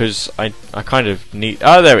it because I kind of need...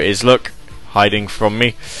 Ah, there it is, look. Hiding from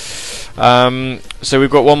me. So we've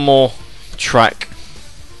got one more track.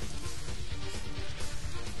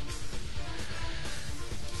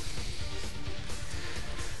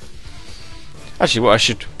 Actually, what I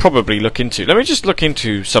should probably look into... Let me just look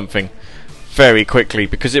into something very quickly,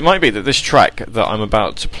 because it might be that this track that I'm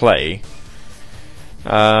about to play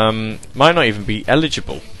might not even be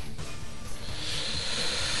eligible.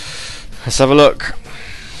 Let's have a look.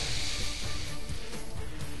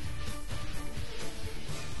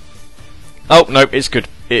 Oh, nope, it's good.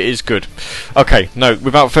 It is good. Okay, no,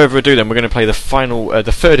 without further ado then, we're going to play the final,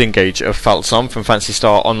 the third engage of Falsam from Phantasy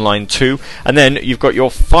Star Online 2, and then you've got your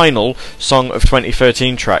final Song of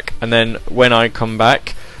 2013 track, and then when I come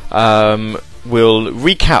back, we'll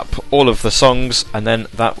recap all of the songs, and then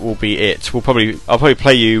that will be it. I'll probably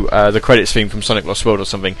play you the credits theme from Sonic Lost World or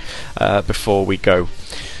something before we go.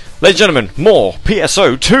 Ladies and gentlemen, more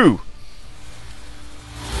PSO 2!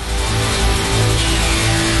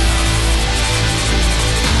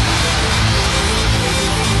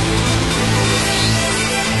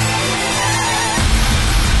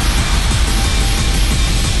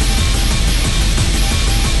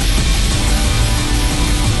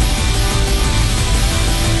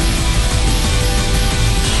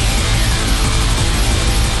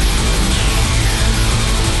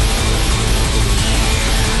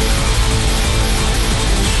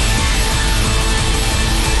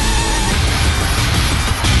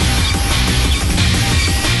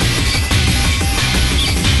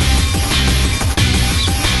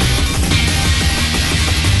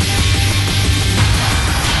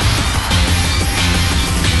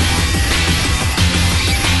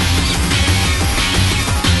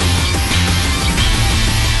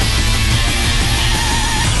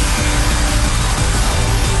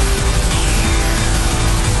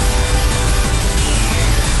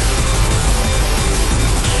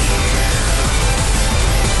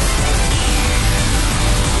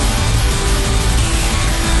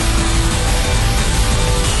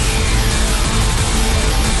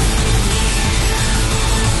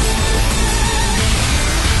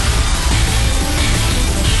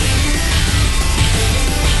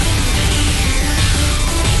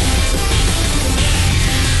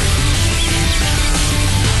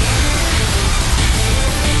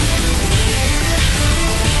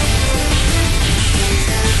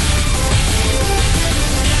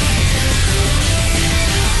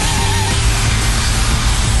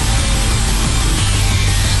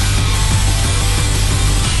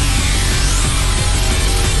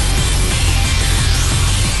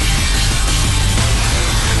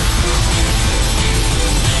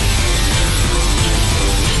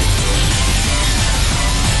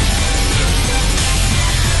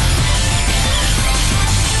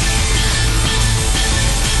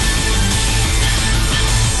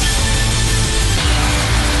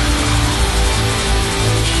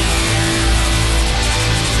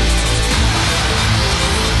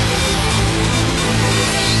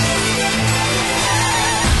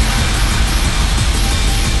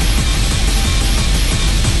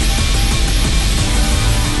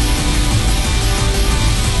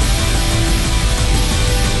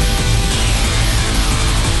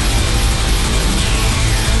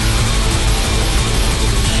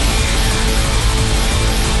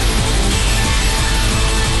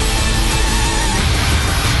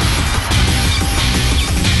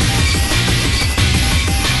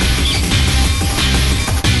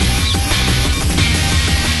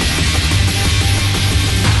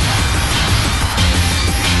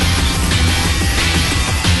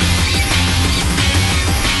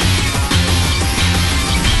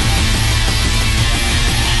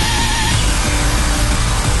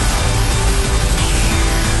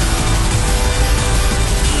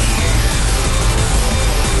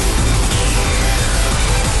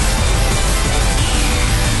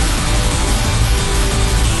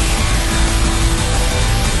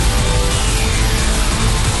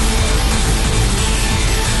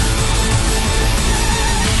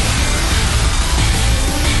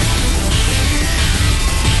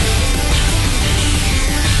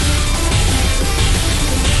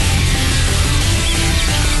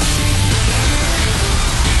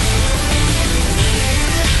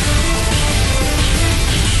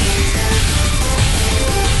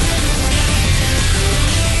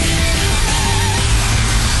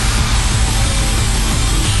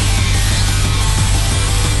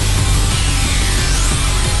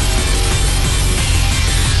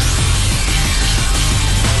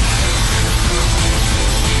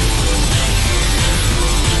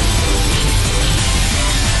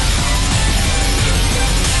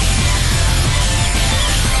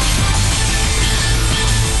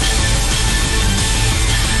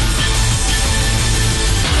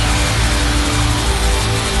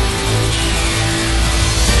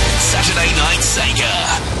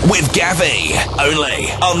 with Gavi,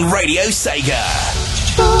 only on Radio Sega.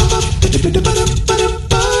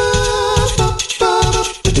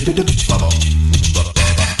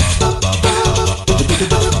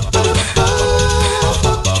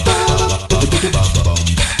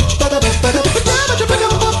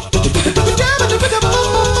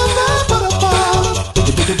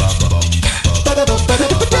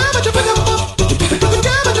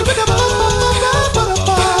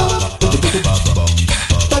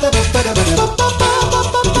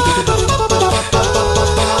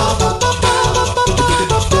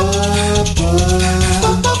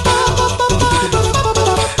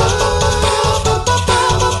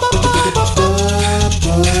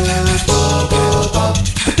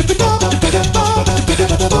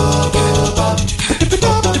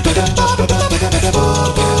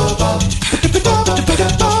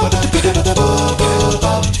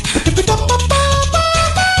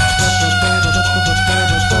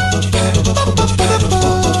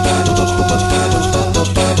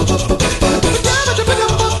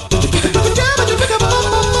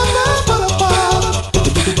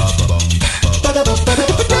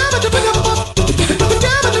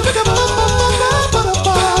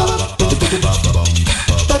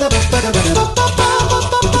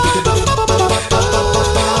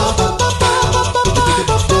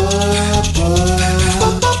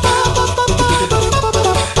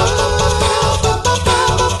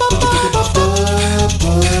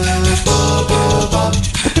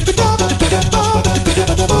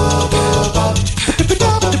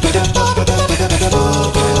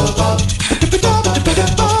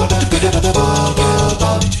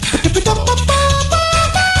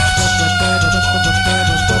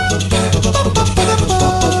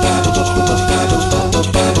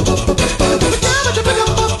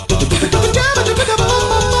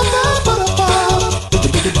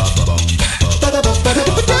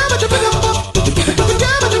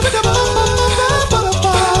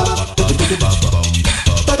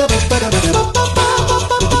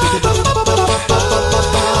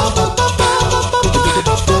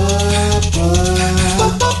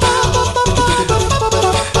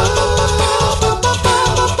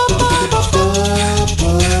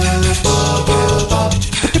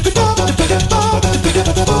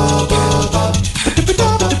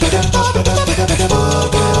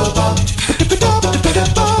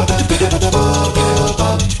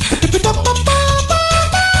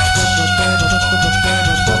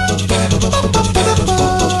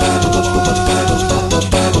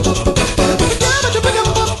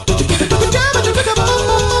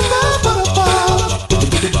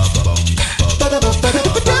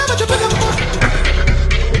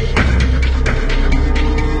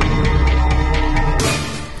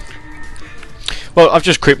 Well, I've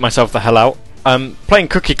just creeped myself the hell out. I'm playing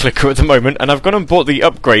Cookie Clicker at the moment, and I've gone and bought the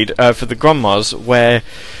upgrade for the Grandmas, where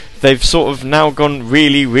they've sort of now gone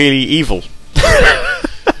really, really evil.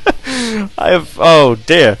 I have... oh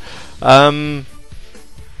dear.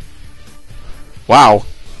 Wow.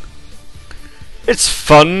 It's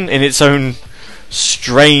fun in its own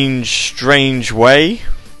strange way.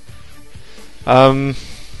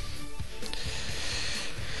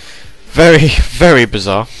 Very, very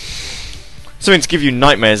bizarre. Something to give you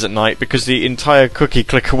nightmares at night, because the entire Cookie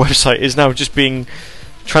Clicker website is now just being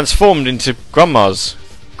transformed into Grandmas.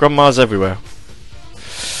 Grandmas everywhere.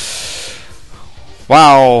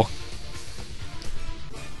 Wow.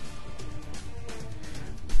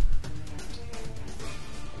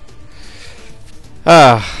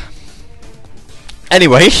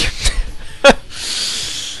 Anyway.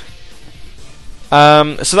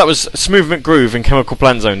 So that was Smoothment Groove and Chemical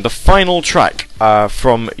Plant Zone, the final track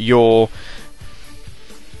from your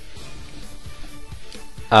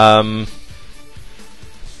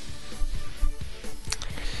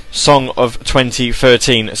Song of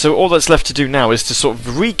 2013. So all that's left to do now is to sort of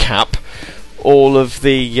recap all of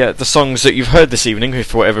the songs that you've heard this evening, if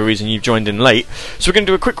for whatever reason you've joined in late. So we're going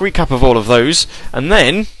to do a quick recap of all of those, and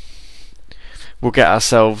then we'll get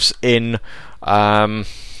ourselves in.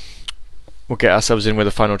 We'll get ourselves in with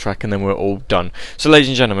the final track, and then we're all done. So, ladies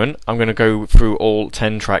and gentlemen, I'm going to go through all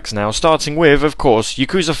 10 tracks now, starting with, of course,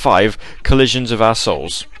 Yakuza 5, Collisions of Our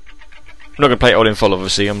Souls. I'm not going to play it all in full,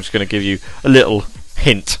 obviously. I'm just going to give you a little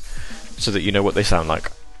hint so that you know what they sound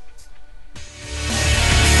like.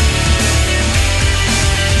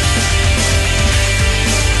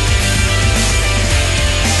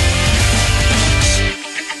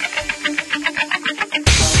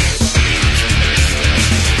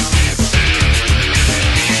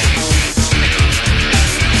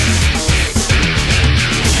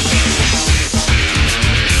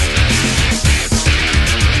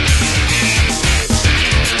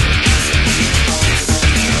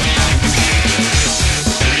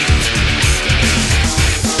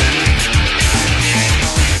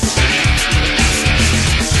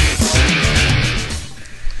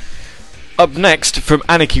 Up next, from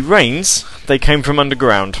Anarchy Reigns, They Came From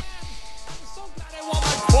Underground.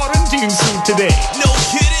 Quarantine suit today. No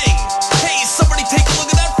kidding. Hey, somebody take a look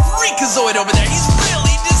at that freakazoid over there. He's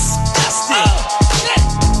really disgusting.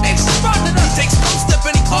 It's spotted us. He takes one step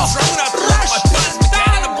any closer. I'm gonna throw my plasma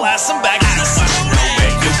cannon and blast him back. I don't know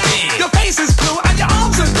where you've been. Your face is blue and your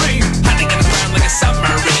arms are green. Hiding in the ground like a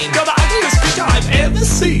submarine. You're the ugliest creature I've ever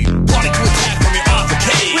seen. Plotting to attack from your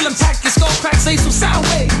arcade. We'll attack your skull crack, say some sound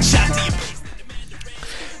waves. Shot to your face.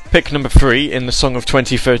 Pick number 3 in the Song of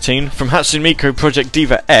 2013 from Hatsune Miku Project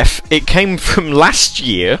Diva F. It came from last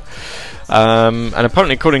year, and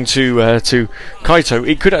apparently, according to Kaito,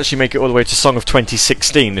 it could actually make it all the way to Song of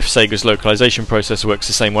 2016 if Sega's localization process works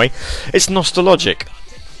the same way. It's nostalgic.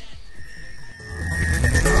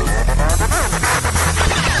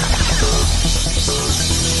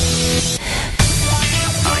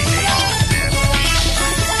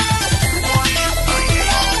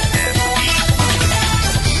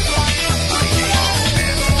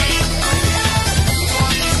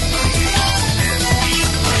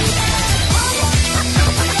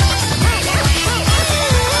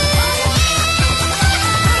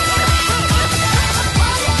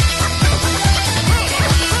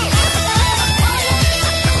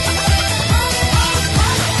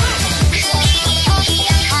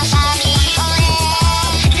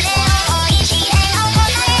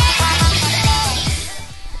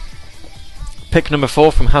 Pick number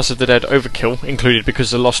 4 from House of the Dead Overkill, included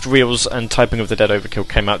because the Lost Reels and Typing of the Dead Overkill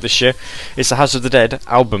came out this year. It's the House of the Dead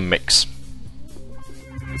album mix.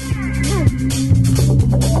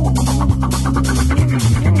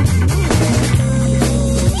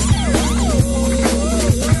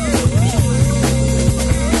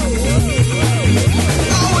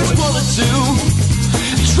 Always wanted to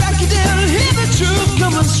track you down and hear the truth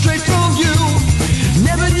coming straight from you.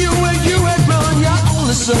 Never knew where you had run your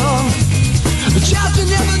only son. The child you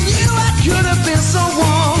never knew I could have been so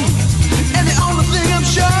wrong. And the only thing I'm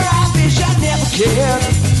sure I wish I never cared.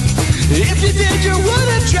 If you did, you would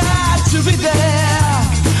have tried to be there.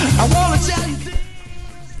 I want to tell you this.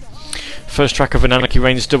 First track of an Anarchy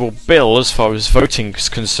Reigns double bill as far as voting is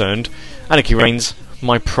concerned. Anarchy Reigns,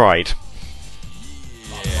 My Pride.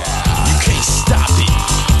 You can't stop it.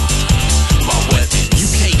 My weapon. You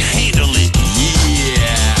can't handle it.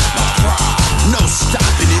 Yeah. My pride. No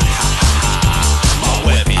stopping it. My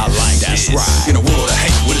weapon. I like that's right. In a world of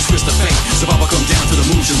hate with a twist of fate, survival come down to the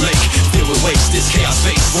moves you make. Filled with waste, this chaos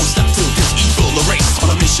face won't stop till this evil erase. On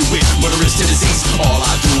a mission with murderous tendencies. All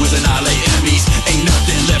I do is annihilate enemies. Ain't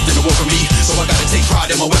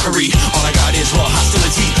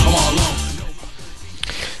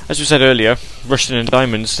As we said earlier, Rushton and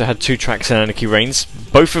Diamonds had 2 tracks in Anarchy Reigns.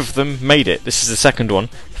 Both of them made it. This is the second one,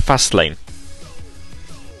 Fast Lane.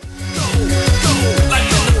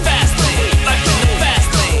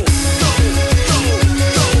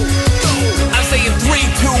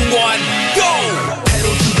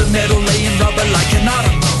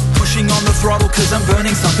 On the throttle cause I'm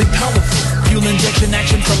burning something powerful. Fuel injection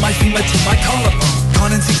action from my femur to my collarbone.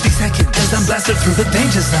 Gone in 60 seconds as I'm blasted through the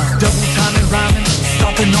danger zone. Double time and rhyming,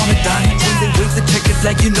 stopping on a dime. When they wave the ticket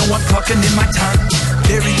flag, you know I'm clocking in my time.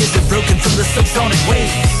 Barriers are broken from the subsonic waves.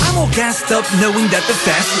 I'm all gassed up knowing that the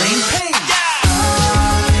fast lane pays.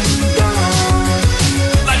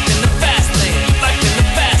 Life in the fast lane, life in the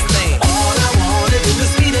fast lane. All I wanna do is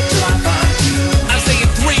speed it till I find you. I'm saying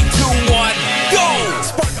 3, 2, 1, go!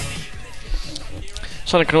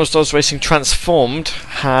 Sonic and All-Stars Racing Transformed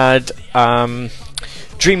had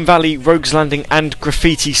Dream Valley, Rogues Landing and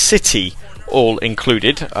Graffiti City all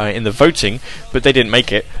included in the voting, but they didn't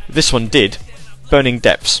make it. This one did. Burning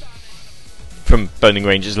Depths. From Burning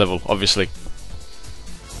Ranges level, obviously.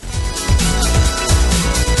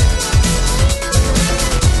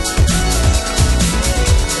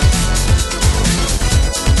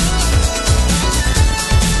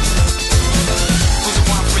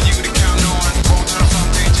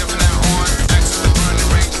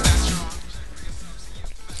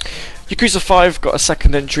 Yakuza 5 got a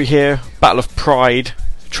second entry here, Battle of Pride,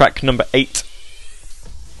 track number 8.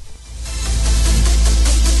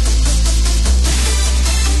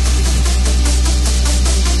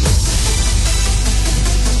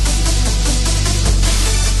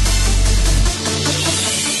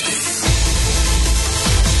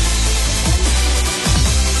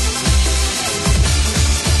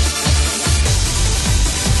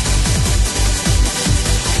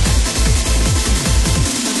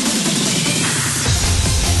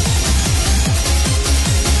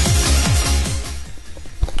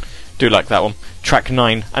 Do like that one. Track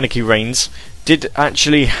 9, Anarchy Reigns, did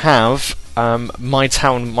actually have My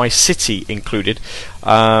Town, My City included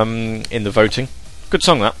in the voting. Good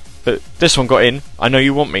song that, but this one got in, I Know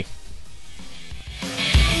You Want Me.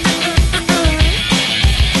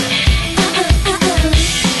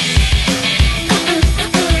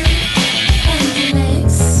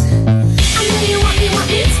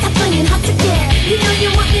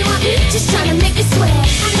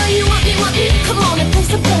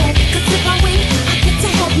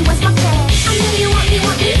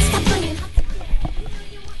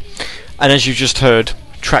 And as you just heard,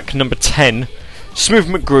 track number 10, Smooth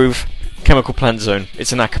McGroove, Chemical Plant Zone.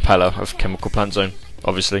 It's an a cappella of Chemical Plant Zone,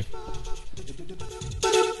 obviously.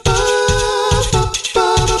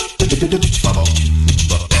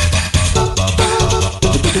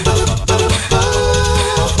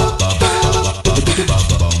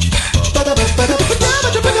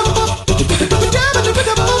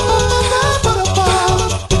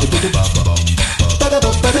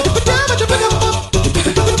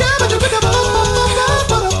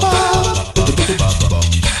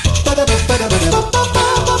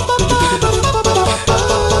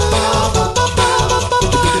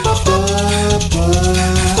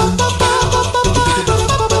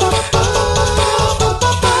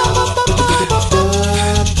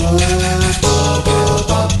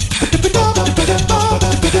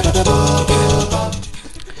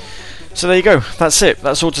 So there you go, that's it.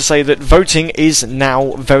 That's all to say that voting is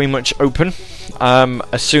now very much open.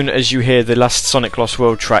 As soon as you hear the last Sonic Lost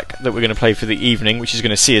World track that we're going to play for the evening, which is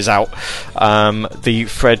going to see us out, the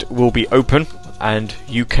thread will be open and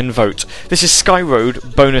you can vote. This is Sky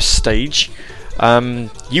Road bonus stage.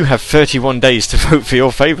 You have 31 days to vote for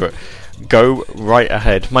your favourite. Go right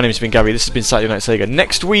ahead. My name has been Gary, this has been Saturday Night Sega.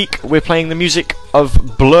 Next week we're playing the music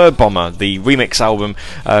of Blur Bomber, the remix album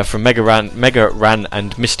from Mega Ran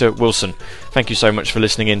and Mr. Wilson. Thank you so much for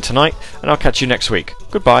listening in tonight, and I'll catch you next week.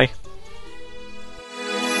 Goodbye.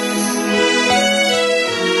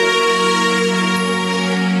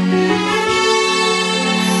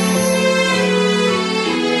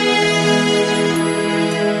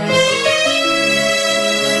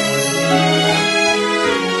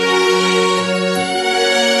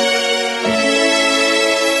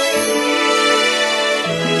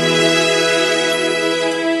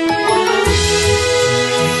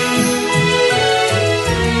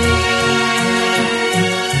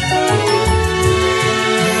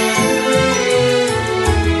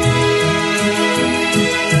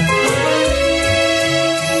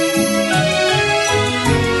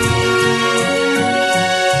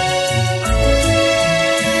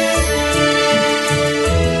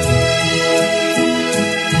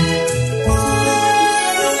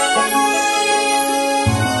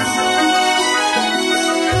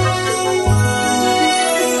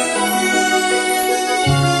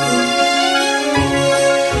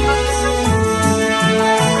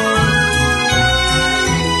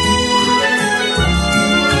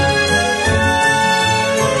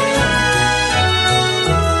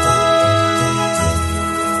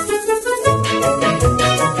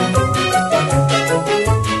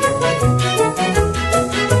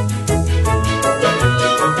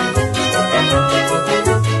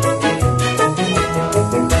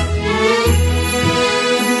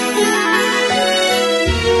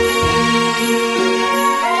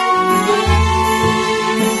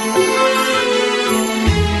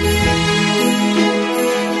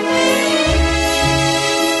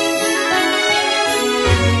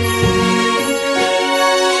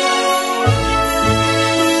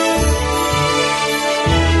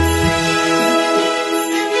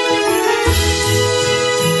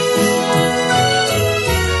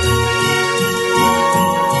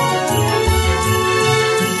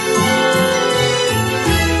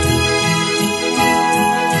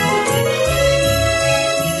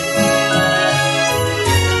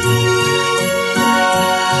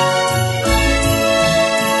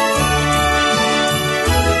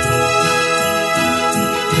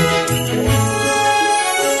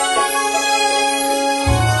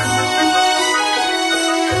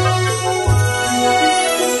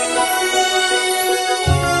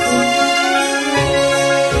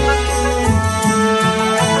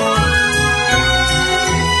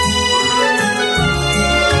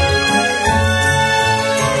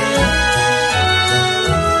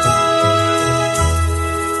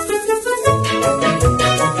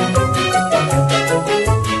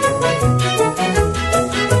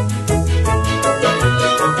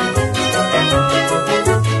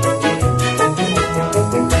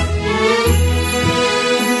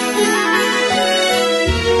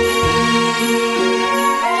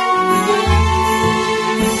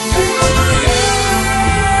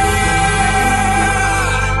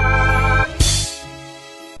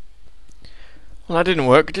 Well, that didn't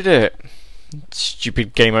work, did it?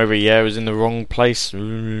 Stupid game over. Yeah, it was in the wrong place.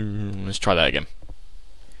 Let's try that again.